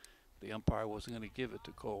look. The umpire wasn't going to give it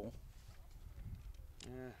to Cole.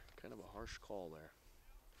 Yeah, kind of a harsh call there.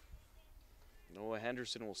 Noah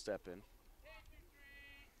Henderson will step in.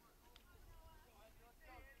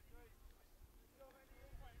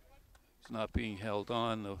 He's not being held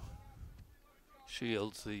on. The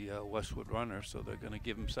Shields, the Westwood runner, so they're going to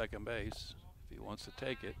give him second base if he wants to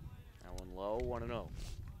take it. That one low, 1-0.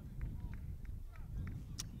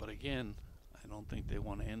 But again, I don't think they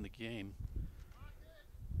want to end the game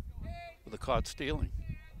with a caught stealing.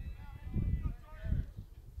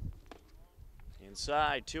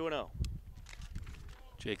 Inside, 2-0.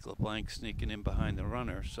 Jake LeBlanc sneaking in behind the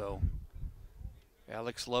runner, so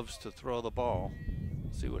Alex loves to throw the ball.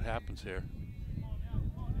 See what happens here.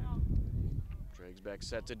 Dragsbeck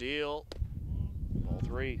set to deal. Ball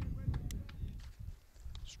 3.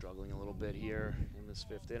 Struggling a little bit here in this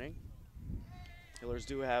 5th inning. Hillers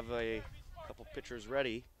do have a couple pitchers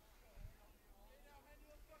ready.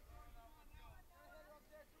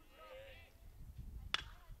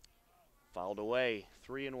 Fouled away,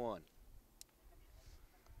 3-1.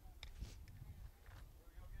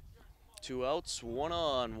 2 outs, 1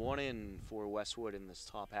 on, 1 in for Westwood in this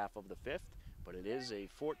top half of the 5th, but it is a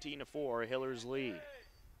 14-4 Hillers lead.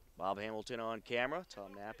 Bob Hamilton on camera,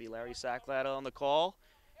 Tom Nappy, Larry Sacklad on the call,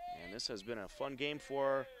 and this has been a fun game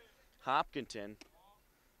for Hopkinton.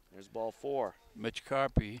 There's ball 4. Mitch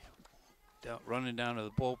Carpy running down to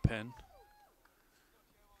the bullpen,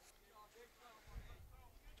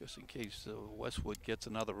 just in case Westwood gets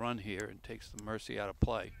another run here and takes the Mercy out of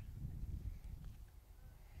play.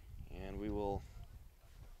 And we will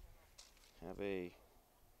have a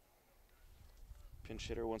pinch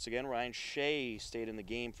hitter once again. Ryan Shea stayed in the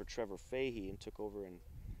game for Trevor Fahey and took over in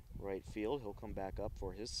right field. He'll come back up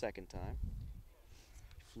for his second time.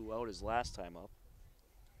 Flew out his last time up.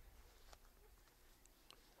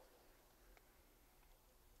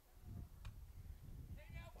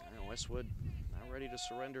 And Westwood not ready to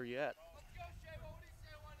surrender yet.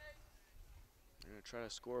 They're going to try to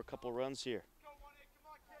score a couple runs here.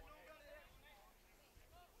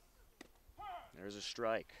 There's a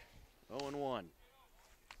strike. 0-1.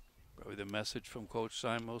 Probably the message from Coach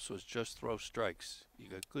Simos was just throw strikes. You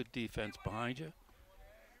got good defense behind you,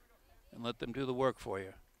 and let them do the work for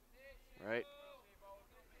you. Right.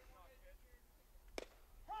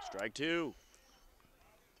 Strike 2.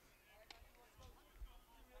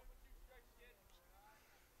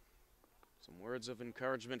 Some words of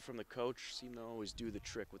encouragement from the coach seem to always do the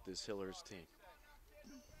trick with this Hillers team.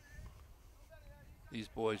 These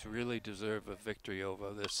boys really deserve a victory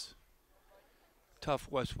over this tough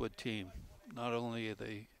Westwood team. Not only are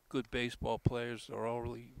they good baseball players, they're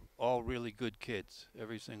all really good kids,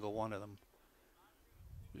 every single one of them.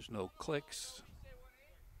 There's no cliques.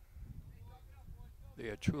 They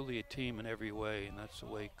are truly a team in every way, and that's the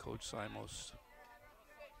way Coach Simos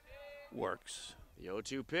works. The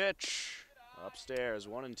 0-2 pitch. Upstairs,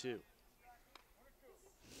 1-2.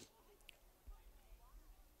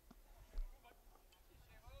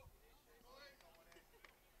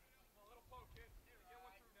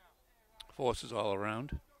 forces all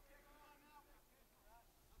around.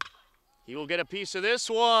 He will get a piece of this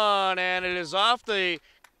one, and it is off the,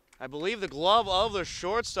 I believe, the glove of the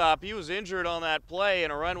shortstop. He was injured on that play,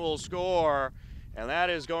 and a run will score, and that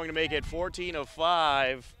is going to make it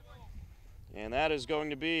 14-5. And that is going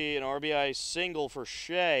to be an RBI single for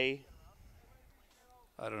Shea.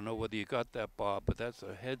 I don't know whether you got that, Bob, but that's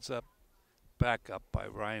a heads-up backup by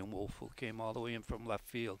Ryan Wolf, who came all the way in from left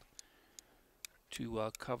field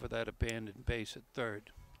to cover that abandoned base at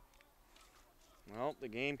third. Well, the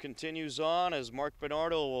game continues on as Mark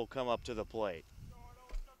Bernardo will come up to the plate.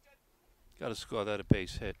 Got to score that a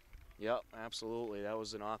base hit. Yep, absolutely. That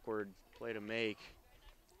was an awkward play to make.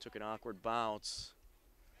 Took an awkward bounce.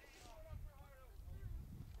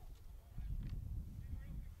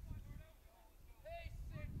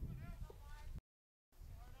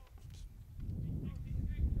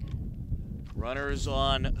 Runners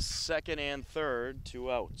on second and third,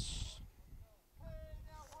 2 outs.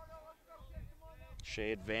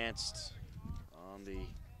 Shea advanced on the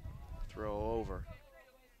throw over.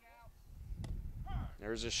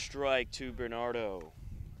 There's a strike to Bernardo.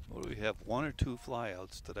 Well, we have 1 or 2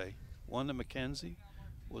 flyouts today. One to McKenzie.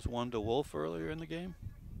 Was one to Wolf earlier in the game?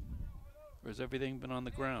 Or has everything been on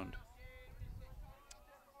the ground?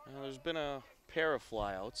 There's been a pair of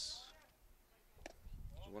flyouts.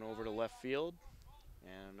 One over to left field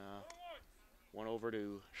and one over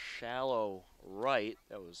to shallow right.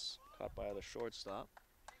 That was caught by the shortstop.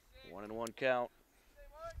 1-1 count.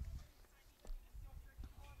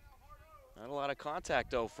 Not a lot of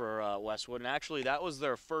contact though for Westwood, and actually that was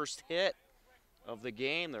their first hit of the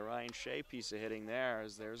game. The Ryan Shea piece of hitting there,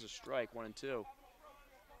 as there's a strike, 1-2.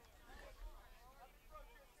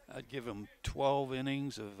 I'd give them 12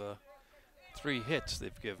 innings of 3 hits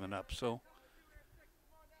they've given up. So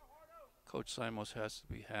Coach Simos has to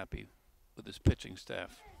be happy with his pitching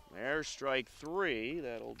staff. There's strike 3.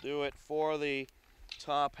 That'll do it for the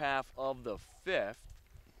top half of the 5th.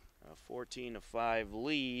 A 14-5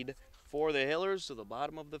 lead for the Hillers. To the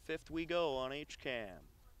bottom of the 5th we go on HCAM.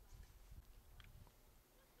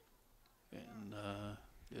 And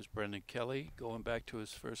there's Brendan Kelly going back to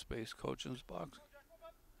his first base coach's box.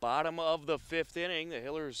 Bottom of the 5th inning. The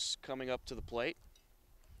Hillers coming up to the plate.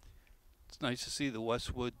 It's nice to see the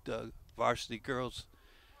Westwood varsity girls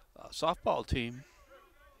softball team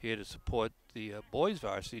here to support the boys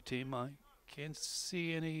varsity team. I can't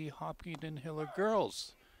see any Hopkinton Hiller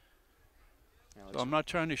girls. So I'm not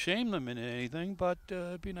trying to shame them in anything, but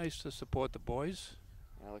it'd be nice to support the boys.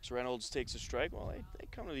 Alex Reynolds takes a strike. Well, they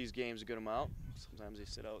come to these games a good amount. Sometimes they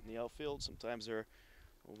sit out in the outfield. Sometimes they're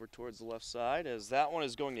over towards the left side, as that one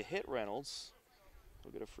is going to hit Reynolds.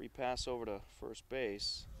 He'll get a free pass over to first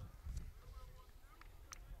base.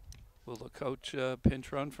 Will the coach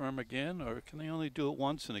pinch run for him again, or can they only do it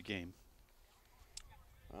once in a game?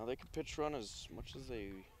 Well, they can pitch run as much as they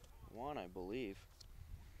want, I believe.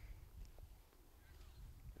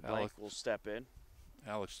 Blank will step in.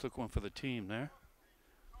 Alex took one for the team there.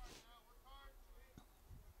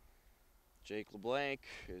 Jake LeBlanc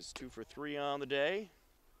is 2 for 3 on the day.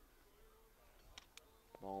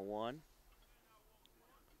 Ball 1.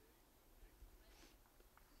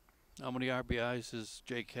 How many RBIs does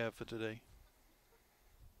Jake have for today?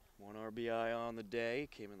 1 RBI on the day.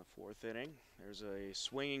 Came in the 4th inning. There's a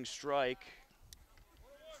swinging strike.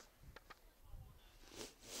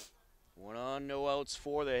 1 on, no outs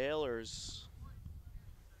for the Hillers.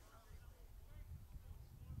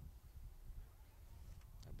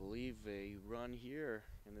 I believe a run here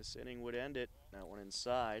in this inning would end it. That one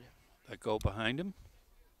inside. That go behind him?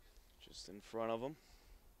 Just in front of him.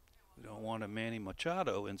 We don't want a Manny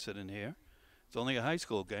Machado incident here. It's only a high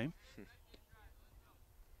school game.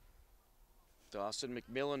 Dawson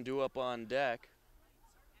McMillan due up on deck.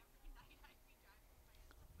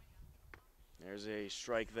 There's a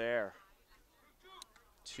strike there.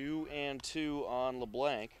 2-2 on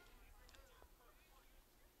LeBlanc.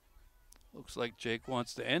 Looks like Jake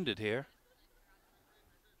wants to end it here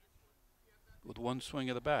with 1 swing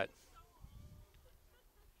of the bat.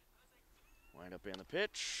 Wind up in the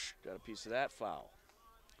pitch. Got a piece of that foul.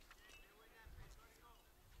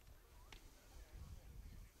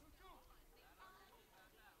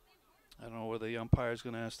 I don't know whether the umpire's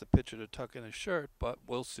going to ask the pitcher to tuck in his shirt, but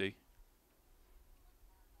we'll see.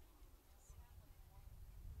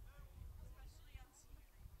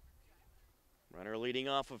 Runner leading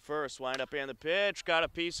off of first, wind up in the pitch, got a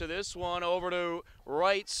piece of this one over to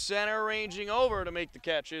right center, ranging over to make the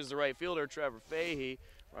catch is the right fielder, Trevor Fahey.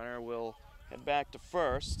 Runner will head back to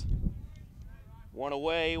first. 1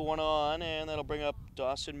 away, 1 on, and that'll bring up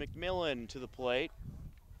Dawson McMillan to the plate.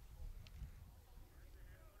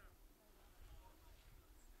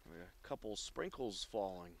 couple sprinkles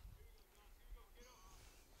falling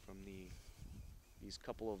from these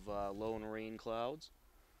couple of lone rain clouds.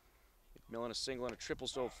 McMillan a single and a triple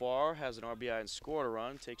so far, has an RBI and scored a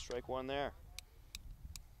run, takes strike one there.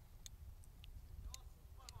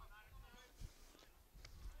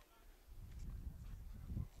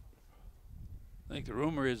 I think the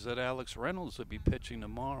rumor is that Alex Reynolds will be pitching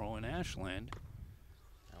tomorrow in Ashland.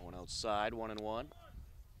 That one outside, 1-1.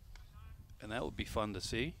 And that would be fun to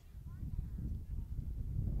see.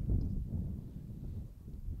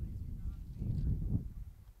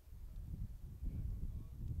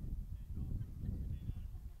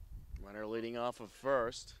 Runner leading off of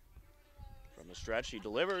first. From the stretch, he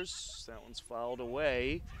delivers. That one's fouled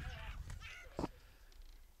away.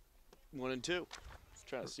 1-2. Just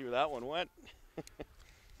trying to see where that one went.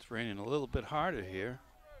 It's raining a little bit harder here.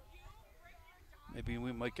 Maybe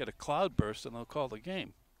we might get a cloud burst and they'll call the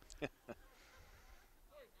game.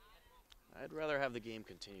 I'd rather have the game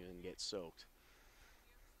continue than get soaked.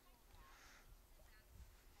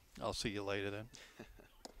 I'll see you later then.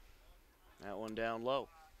 That one down low.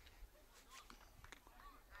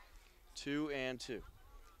 2-2.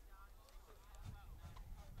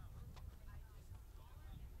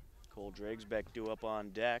 Cole Dragsbeck due up on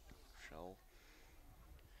deck. Shall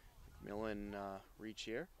McMillan reach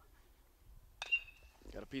here?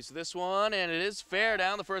 Got a piece of this one, and it is fair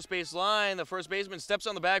down the first base line. The first baseman steps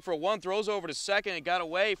on the bag for a one, throws over to second. It got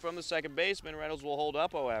away from the second baseman. Reynolds will hold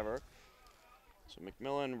up, however. So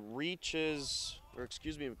McMillan reaches, or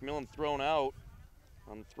excuse me, McMillan thrown out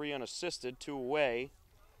on 3 unassisted, 2 away.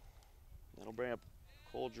 That'll bring up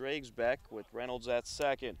Cole Dragsbeck with Reynolds at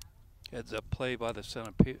second. Heads up play by the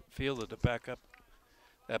center fielder to back up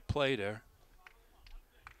that play there.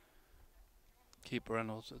 Keep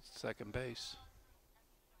Reynolds at second base.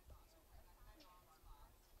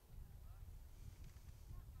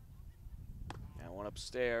 Now one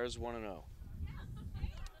upstairs, 1-0.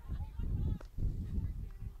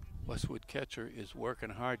 Westwood catcher is working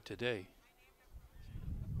hard today.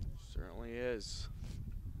 Certainly is.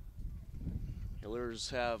 Hillers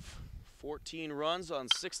have 14 runs on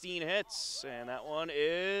 16 hits, and that one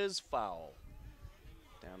is foul.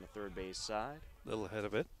 Down the third base side. A little ahead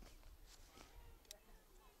of it.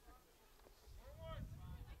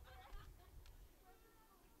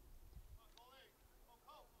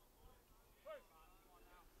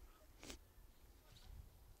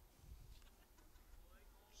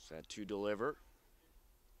 Set to deliver.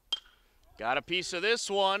 Got a piece of this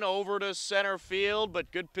one over to center field,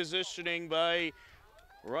 but good positioning by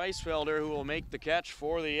Reisfelder, who will make the catch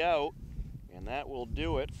for the out. And that will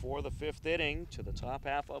do it for the 5th inning. To the top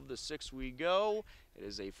half of the 6th we go. It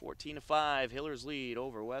is a 14-5 Hillers lead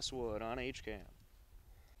over Westwood on HCAM.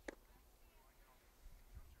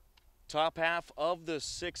 Top half of the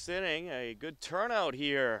 6th inning. A good turnout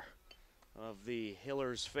here of the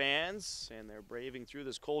Hillers fans, and they're braving through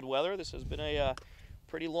this cold weather. This has been a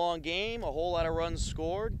pretty long game, a whole lot of runs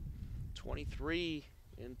scored, 23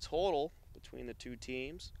 in total between the two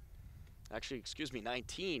teams. Actually, excuse me,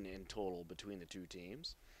 19 in total between the two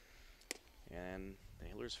teams. And the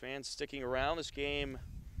Hillers fans sticking around. This game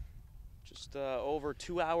just over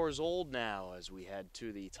 2 hours old now as we head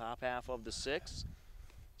to the top half of the 6th.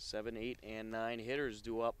 7, 8, and 9 hitters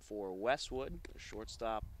due up for Westwood. The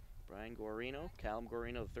shortstop, Brian Guarino, Callum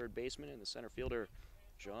Guarino, the third baseman, and the center fielder,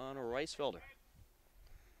 John Reisfelder.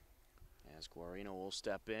 As Guarino will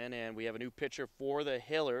step in, and we have a new pitcher for the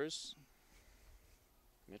Hillers.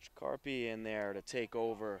 Mitch Carpy in there to take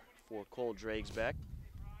over for Cole Dragsbeck.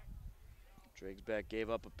 Dragsbeck gave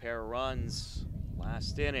up a pair of runs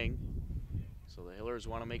last inning, so the Hillers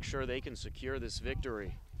want to make sure they can secure this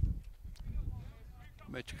victory.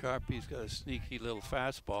 Mitch Carpy's got a sneaky little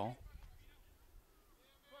fastball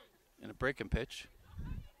and a breaking pitch.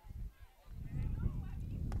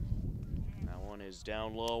 That one is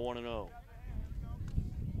down low, 1-0. Well,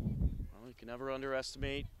 you can never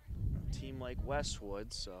underestimate a team like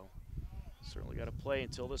Westwood, so certainly got to play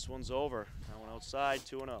until this one's over. That one outside,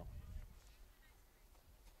 2-0.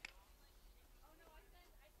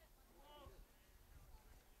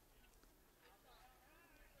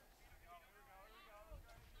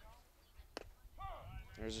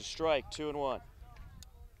 There's a strike, 2-1.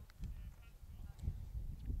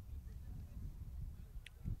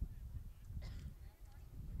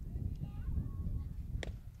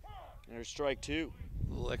 There's strike 2.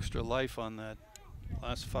 A little extra life on that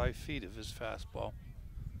last 5 feet of his fastball.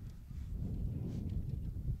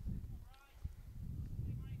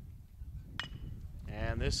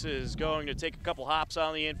 And this is going to take a couple hops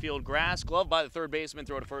on the infield grass. Glove by the third baseman,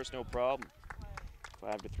 throw to first, no problem.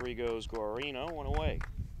 5-3 goes Guarino, one away.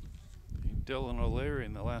 Dylan O'Leary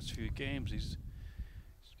in the last few games. He's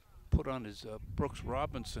put on his Brooks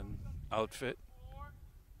Robinson outfit,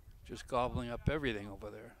 just gobbling up everything over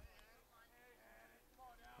there.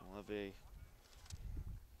 We'll have a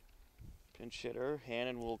pinch hitter.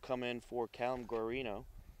 Hannon will come in for Callum Guarino,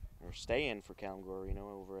 or stay in for Callum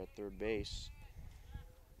Guarino over at third base.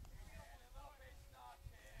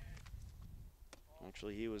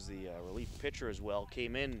 Actually, he was the relief pitcher as well.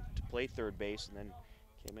 Came in to play third base and then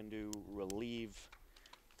came in to relieve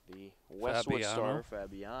the Westwood star,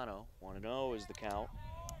 Fabiano. 1-0 is the count.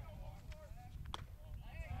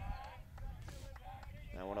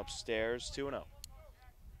 That one upstairs, 2-0.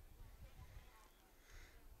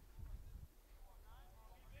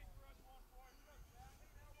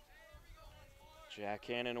 Jack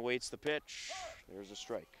Hannon awaits the pitch. There's a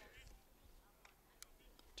strike.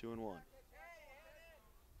 2-1.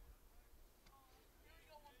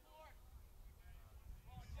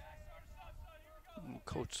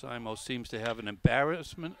 Coach Simo seems to have an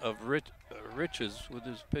embarrassment of riches with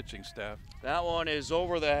his pitching staff. That one is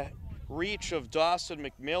over the reach of Dawson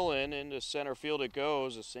McMillan. Into center field it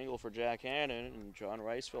goes. A single for Jack Hannon, and John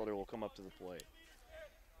Reisfelder will come up to the plate.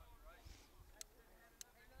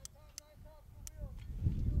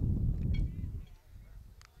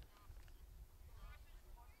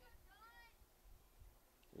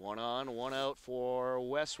 One on, one out for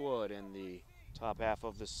Westwood in the top half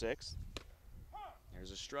of the sixth.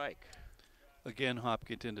 There's a strike. Again,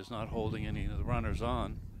 Hopkinton is not holding any of the runners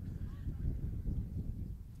on.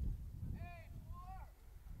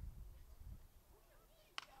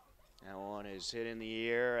 That one is hit in the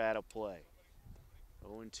air, out of play.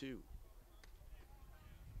 0-2.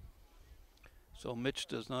 So Mitch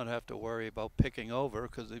does not have to worry about picking over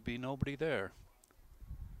because there'd be nobody there.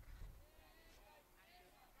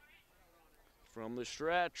 From the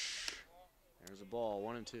stretch, there's a ball,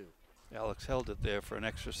 1-2. Alex held it there for an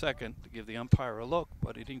extra second to give the umpire a look,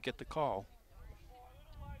 but he didn't get the call.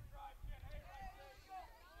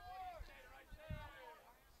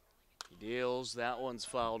 He deals, that one's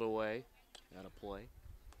fouled away, out of play.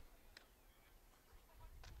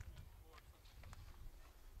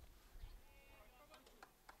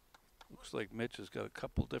 Looks like Mitch has got a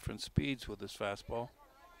couple different speeds with his fastball.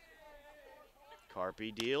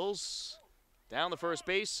 Carpy deals, down the first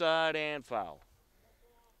base side and foul.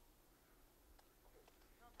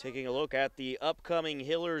 Taking a look at the upcoming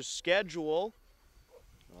Hillers schedule.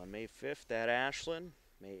 On May 5th at Ashland,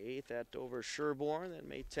 May 8th at Dover Sherborne, then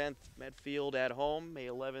May 10th Medfield at home, May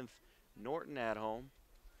 11th Norton at home.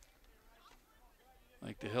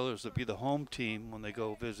 Like the Hillers will be the home team when they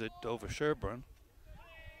go visit Dover Sherborne.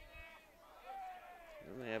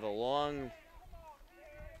 And they have a long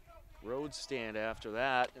road stand after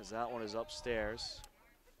that, as that one is upstairs.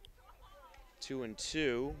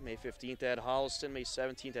 2-2, May 15th at Holliston, May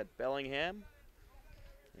 17th at Bellingham,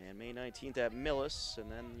 and May 19th at Millis,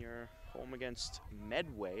 and then you're home against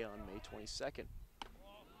Medway on May 22nd.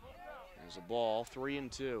 There's a ball,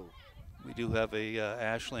 3-2. We do have a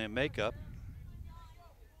Ashland makeup,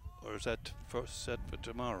 or is that first set for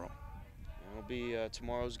tomorrow? It'll be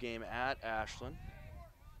tomorrow's game at Ashland,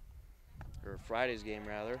 or Friday's game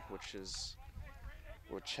rather, which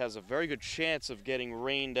has a very good chance of getting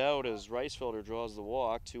rained out as Reisfelder draws the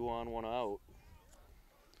walk. 2 on, 1 out.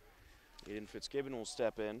 Aiden Fitzgibbon will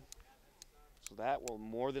step in. So that will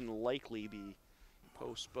more than likely be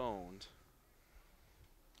postponed.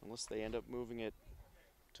 Unless they end up moving it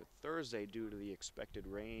to Thursday due to the expected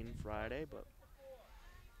rain Friday. But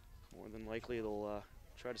more than likely they'll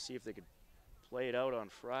try to see if they could play it out on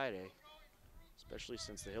Friday. Especially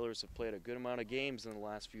since the Hillers have played a good amount of games in the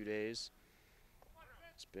last few days.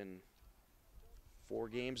 It's been 4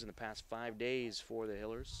 games in the past 5 days for the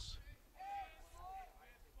Hillers.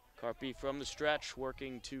 Carpy from the stretch,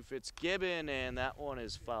 working to Fitzgibbon, and that one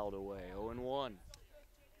is fouled away. 0-1.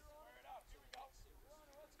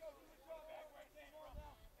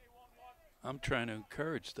 I'm trying to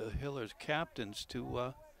encourage the Hillers captains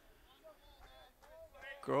to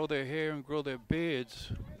grow their hair and grow their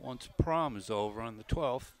beards once prom is over on the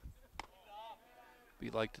 12th. Be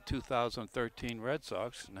like the 2013 Red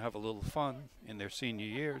Sox and have a little fun in their senior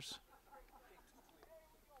years.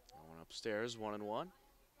 One upstairs, 1-1.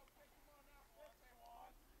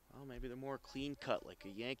 Well, maybe they're more clean cut, like a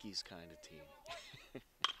Yankees kind of team.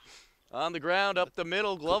 On the ground, up the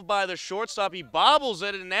middle, glove by the shortstop. He bobbles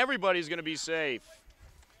it, and everybody's going to be safe.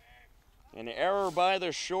 An error by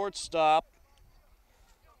the shortstop.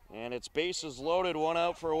 And it's bases loaded, 1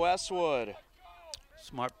 out for Westwood.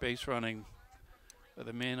 Smart base running by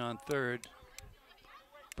the man on third.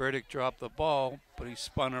 Burdick dropped the ball, but he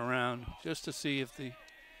spun around just to see if the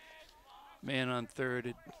Man on third,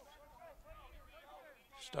 it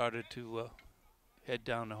started to head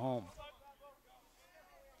down to home.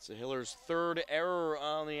 It's the Hillers' third error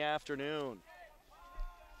on the afternoon.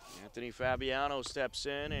 Anthony Fabiano steps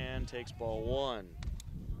in and takes ball one.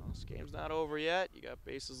 Well, this game's not over yet. You got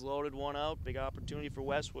bases loaded, one out. Big opportunity for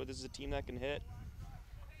Westwood. This is a team that can hit.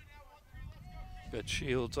 Got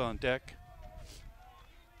Shields on deck.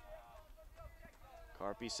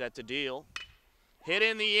 Carpy set to deal. Hit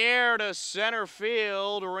in the air to center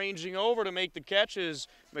field, arranging over to make the catches,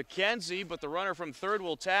 McKenzie, but the runner from third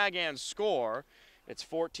will tag and score. It's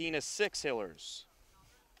 14-6 Hillers.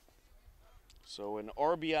 So an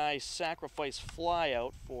RBI sacrifice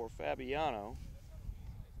flyout for Fabiano.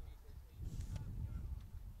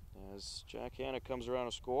 As Jack Hanna comes around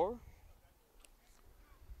to score.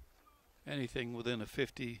 Anything within a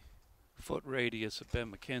 50-foot radius of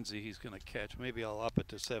Ben McKenzie, he's going to catch. Maybe I'll up it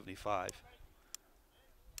to 75.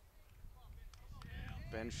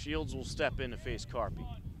 Ben Shields will step in to face Carpy.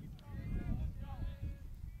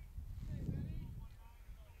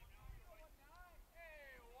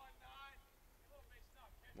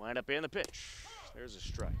 Wind up in the pitch. There's a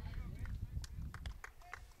strike.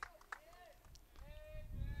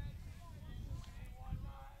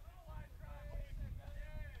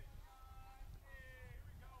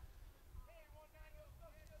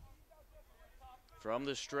 From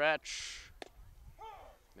the stretch,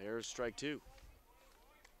 there's strike two.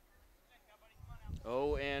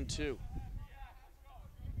 0-2.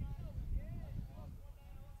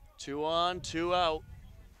 2 on, 2 out,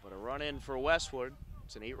 but a run in for Westwood.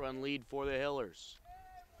 It's an 8-run lead for the Hillers.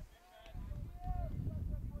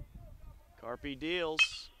 Carpy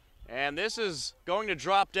deals, and this is going to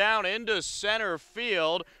drop down into center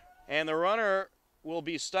field, and the runner will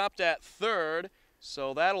be stopped at third,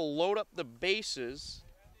 so that'll load up the bases.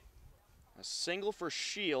 A single for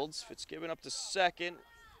Shields. Fitzgibbon up to second,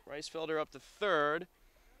 Reisfelder up to third,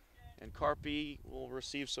 and Carpy will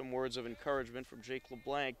receive some words of encouragement from Jake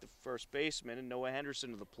LeBlanc, the first baseman, and Noah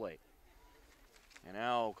Henderson to the plate. And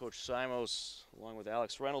now Coach Simos, along with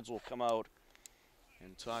Alex Reynolds, will come out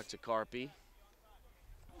and talk to Carpy.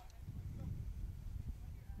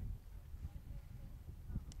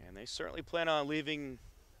 And they certainly plan on leaving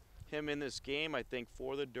him in this game, I think,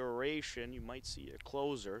 for the duration. You might see a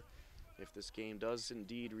closer if this game does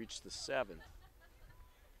indeed reach the 7th.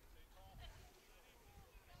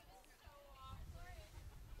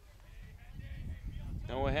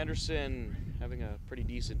 Noah Henderson having a pretty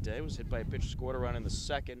decent day. Was hit by a pitch, scored a run in the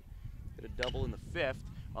second, hit a double in the 5th.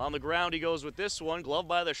 On the ground he goes with this one, glove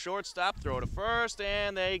by the shortstop, throw to first,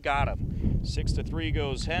 and they got him. 6-3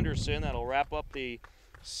 goes Henderson. That'll wrap up the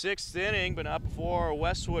 6th inning, but not before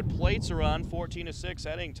Westwood plates a run. 14-6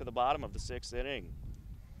 heading to the bottom of the 6th inning.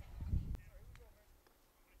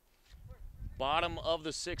 Bottom of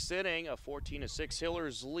the 6th inning, a 14-6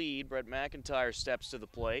 Hillers lead. Brett McIntyre steps to the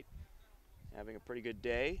plate, having a pretty good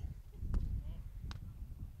day.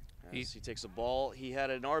 As he takes a ball, he had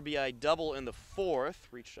an RBI double in the 4th,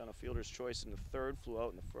 reached on a fielder's choice in the 3rd, flew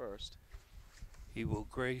out in the 1st. He will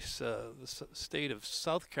grace the state of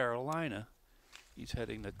South Carolina. He's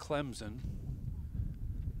heading to Clemson.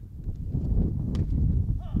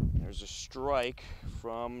 There's a strike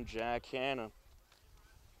from Jack Hanna.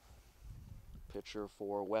 Pitcher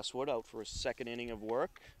for Westwood out for a 2nd inning of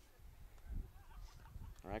work.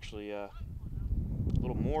 Or actually, a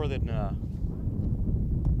little more than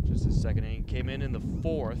just his 2nd inning. Came in the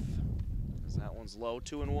 4th. That one's low,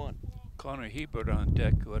 2-1. Connor Hebert on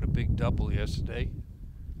deck, who had a big double yesterday.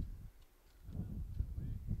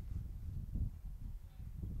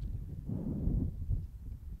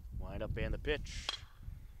 Wind up and the pitch.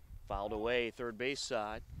 Fouled away, third base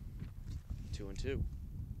side. 2-2.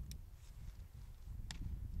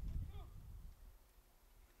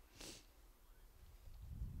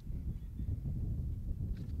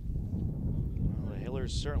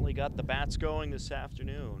 Certainly got the bats going this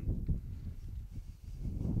afternoon.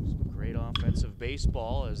 Some great offensive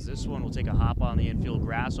baseball, as this one will take a hop on the infield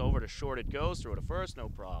grass. Over to short it goes, throw to first, no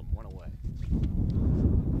problem, 1 away.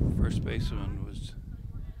 First baseman was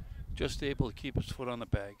just able to keep his foot on the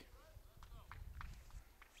bag.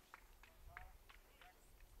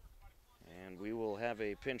 And we will have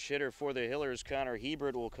a pinch hitter for the Hillers. Connor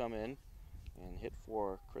Hebert will come in and hit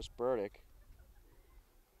for Chris Burdick.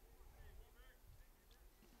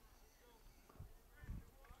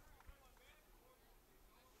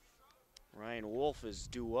 Ryan Wolf is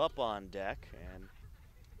due up on deck, and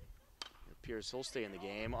it appears he'll stay in the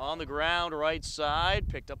game. On the ground, right side,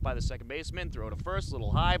 picked up by the second baseman. Throw to first, a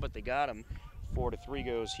little high, but they got him. 4-3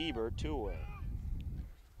 goes Hebert, 2 away.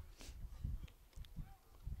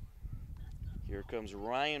 Here comes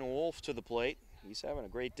Ryan Wolf to the plate. He's having a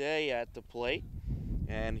great day at the plate.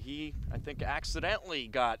 And he, I think, accidentally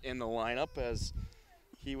got in the lineup as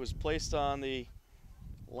he was placed on the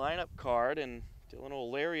lineup card. And Dylan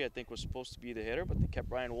O'Leary, I think, was supposed to be the hitter, but they kept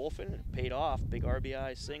Ryan Wolf in, and it paid off. Big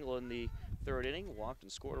RBI single in the third inning. Walked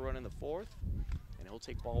and scored a run in the fourth. And he'll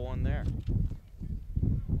take ball one there.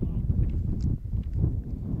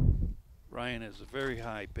 Ryan has a very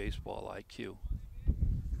high baseball IQ,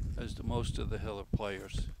 as do most of the Hiller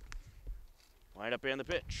players. Line up and the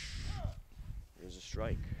pitch. Here's a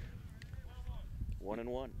strike.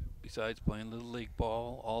 1-1. Besides playing Little League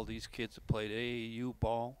ball, all these kids have played AAU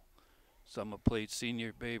ball. Some have played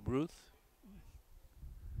senior Babe Ruth.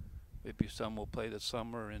 Maybe some will play the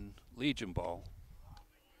summer in Legion ball.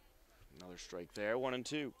 Another strike there,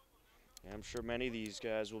 1-2. And I'm sure many of these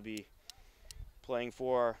guys will be playing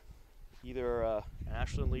for either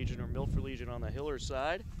Ashland Legion or Milford Legion on the Hiller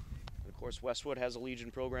side. And of course, Westwood has a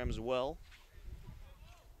Legion program as well.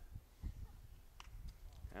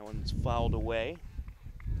 That one's fouled away.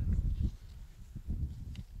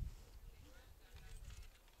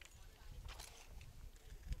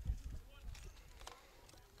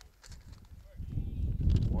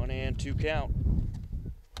 One and two count.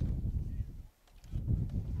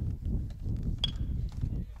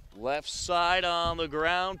 Left side on the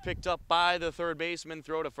ground, picked up by the third baseman,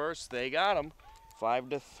 throw to first, they got him.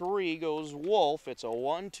 5-3 goes Wolf. It's a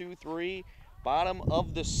 1-2-3, bottom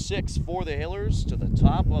of the sixth for the Hillers. To the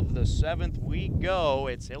top of the seventh we go.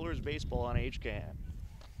 It's Hillers baseball on HCAM.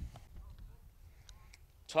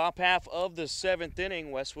 Top half of the seventh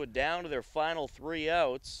inning, Westwood down to their final 3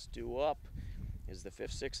 outs. Due up is the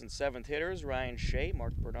 5th, 6th, and 7th hitters, Ryan Shea,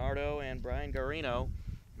 Mark Bernardo, and Brian Garino.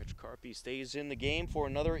 Mitch Carpy stays in the game for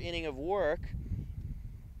another inning of work.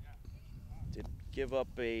 Did give up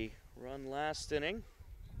a run last inning,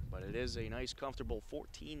 but it is a nice, comfortable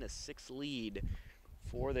 14-6 lead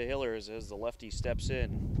for the Hillers as the lefty steps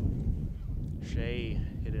in. Shea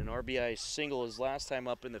hit an RBI single his last time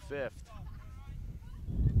up in the 5th.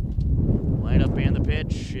 Lineup and the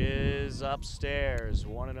pitch is upstairs,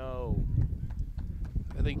 1-0.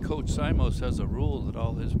 I think Coach Simos has a rule that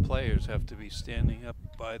all his players have to be standing up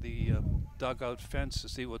by the dugout fence to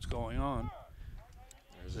see what's going on.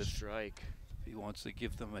 There's a strike. If he wants to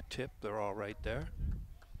give them a tip, they're all right there.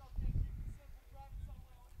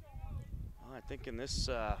 Well, I think in this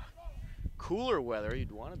cooler weather,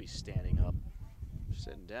 you'd want to be standing up.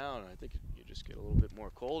 Sitting down, I think you just get a little bit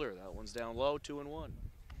more colder. That one's down low, 2-1.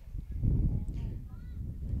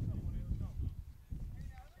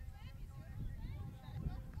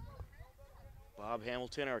 Bob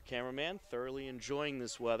Hamilton, our cameraman, thoroughly enjoying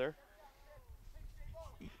this weather.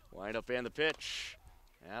 Line up and the pitch.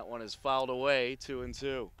 That one is fouled away,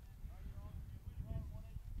 2-2.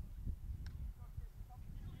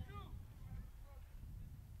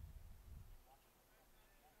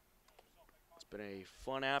 It's been a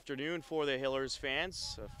fun afternoon for the Hillers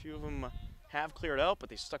fans. A few of them have cleared out, but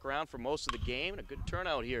they stuck around for most of the game, and a good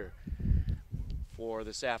turnout here for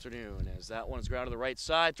this afternoon, as that one's ground to the right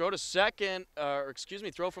side. Throw to second,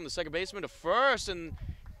 throw from the second baseman to first, and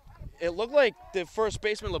it looked like the first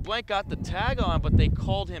baseman LeBlanc got the tag on, but they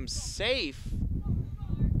called him safe.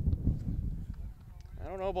 I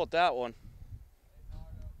don't know about that one.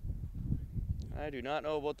 I do not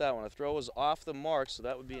know about that one. The throw was off the mark, so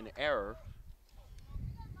that would be an error.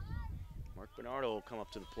 Mark Bernardo will come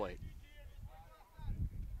up to the plate.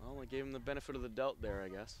 Well, I gave him the benefit of the doubt there, I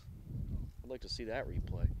guess. I'd like to see that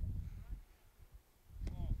replay.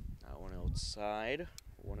 That one outside,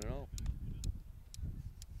 1-0.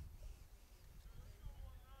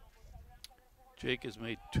 Jake has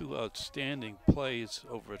made 2 outstanding plays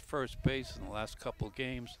over at first base in the last couple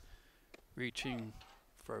games, reaching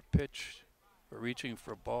for a pitch, or reaching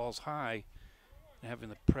for balls high, and having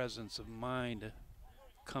the presence of mind to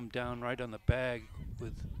come down right on the bag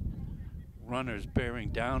with runners bearing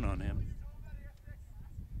down on him.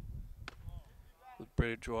 With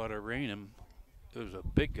Bridgewater Raynham, there was a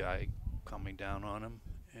big guy coming down on him,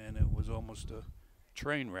 and it was almost a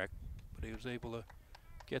train wreck, but he was able to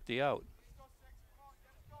get the out.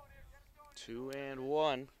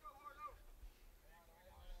 2-1.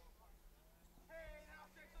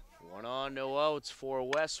 1 on, no outs for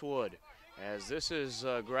Westwood. As this is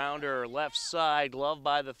a grounder left side, gloved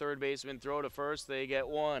by the third baseman, throw to first, they get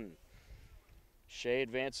 1. Shea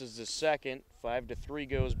advances to second. 5-3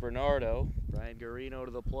 goes Bernardo. Brian Garino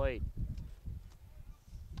to the plate.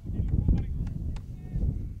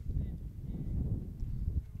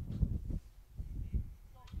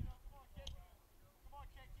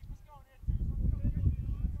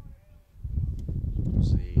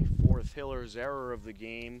 There's the 4th 4th Hillers error of the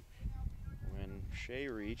game when Shea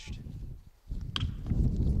reached.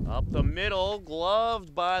 Up the middle,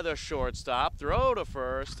 gloved by the shortstop. Throw to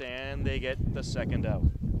first, and they get the second out.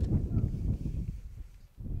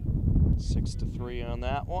 6-3 on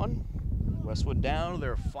that one. Westwood down to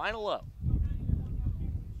their final out.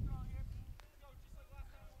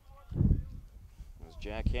 As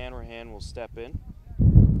Jack Hanrahan will step in.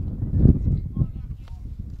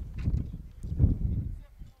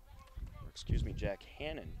 Excuse me, Jack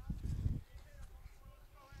Hannon.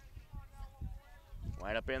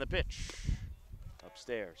 Line up and the pitch.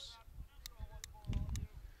 Upstairs.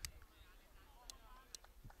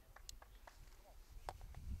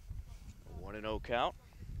 A 1-0 count.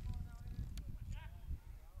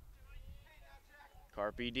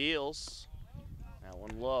 Carpy deals. That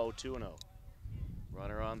one low, 2-0.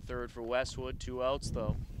 Runner on third for Westwood, 2 outs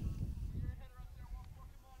though.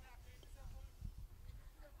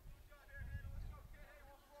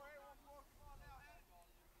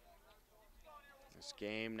 This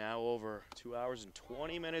game now over 2 hours and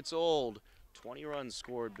 20 minutes old. 20 runs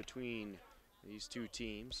scored between these two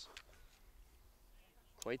teams.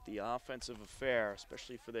 Quite the offensive affair,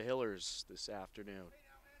 especially for the Hillers this afternoon.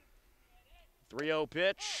 3-0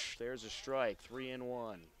 pitch. There's a strike.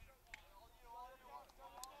 3-1.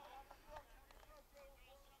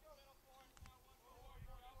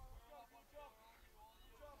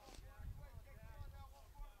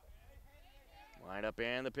 Line up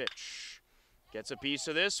and the pitch. Gets a piece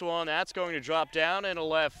of this one. That's going to drop down into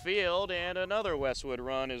left field, and another Westwood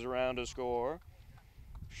run is around to score.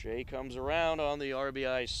 Shea comes around on the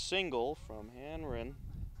RBI single from Hanran.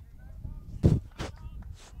 And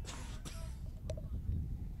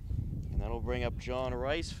that'll bring up John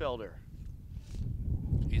Reisfelder.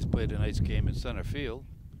 He's played a nice game in center field.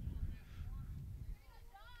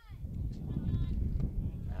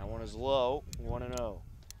 That one is low, 1-0.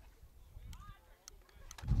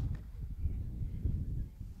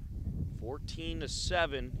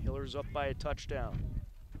 14-7, Hillers up by a touchdown.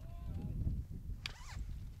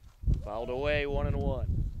 Fouled away, 1-1.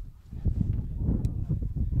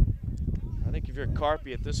 I think if you're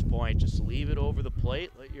Carpy at this point, just leave it over the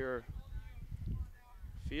plate, let your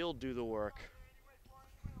field do the work.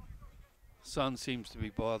 Sun seems to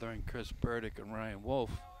be bothering Chris Burdick and Ryan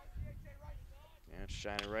Wolf. And it's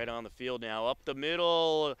shining right on the field now. Up the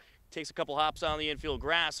middle, takes a couple hops on the infield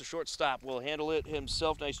grass. The shortstop will handle it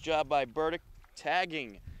himself. Nice job by Burdick,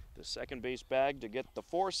 tagging the second base bag to get the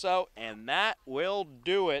force out, and that will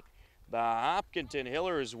do it. The Hopkinton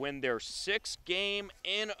Hillers win their 6th game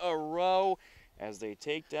in a row as they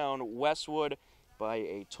take down Westwood by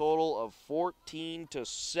a total of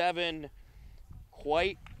 14-7.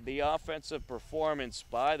 Quite the offensive performance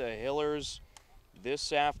by the Hillers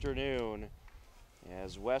this afternoon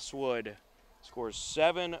as Westwood scores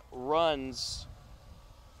 7 runs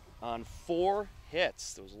on 4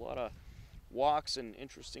 hits. There was a lot of walks and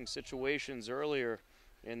interesting situations earlier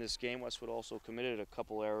in this game. Westwood also committed a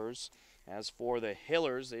couple errors. As for the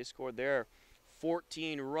Hillers, they scored their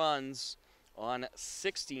 14 runs on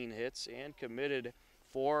 16 hits and committed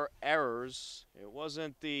 4 errors. It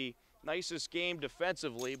wasn't the nicest game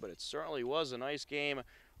defensively, but it certainly was a nice game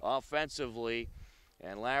offensively.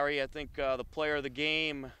 And Larry, I think the player of the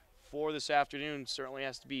game for this afternoon certainly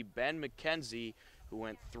has to be Ben McKenzie, who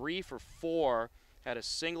went 3 for 4, had a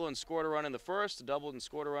single and scored a run in the first, a double and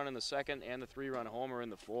scored a run in the second, and the 3-run homer in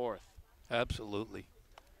the 4th. Absolutely.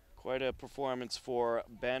 Quite a performance for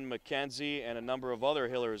Ben McKenzie, and a number of other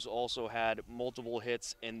Hillers also had multiple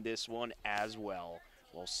hits in this one as well.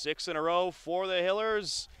 Well, 6 in a row for the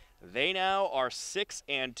Hillers. They now are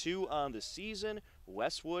 6-2 on the season.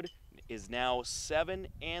 Westwood is now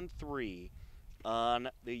 7-3 on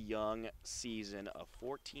the young season. A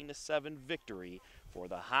 14-7 victory for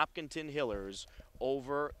the Hopkinton Hillers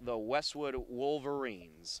over the Westwood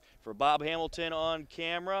Wolverines. For Bob Hamilton on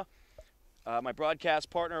camera, my broadcast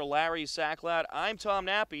partner Larry Sacklad, I'm Tom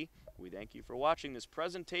Nappy. We thank you for watching this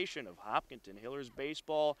presentation of Hopkinton Hillers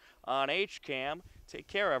baseball on HCAM. Take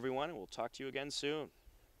care, everyone, and we'll talk to you again soon.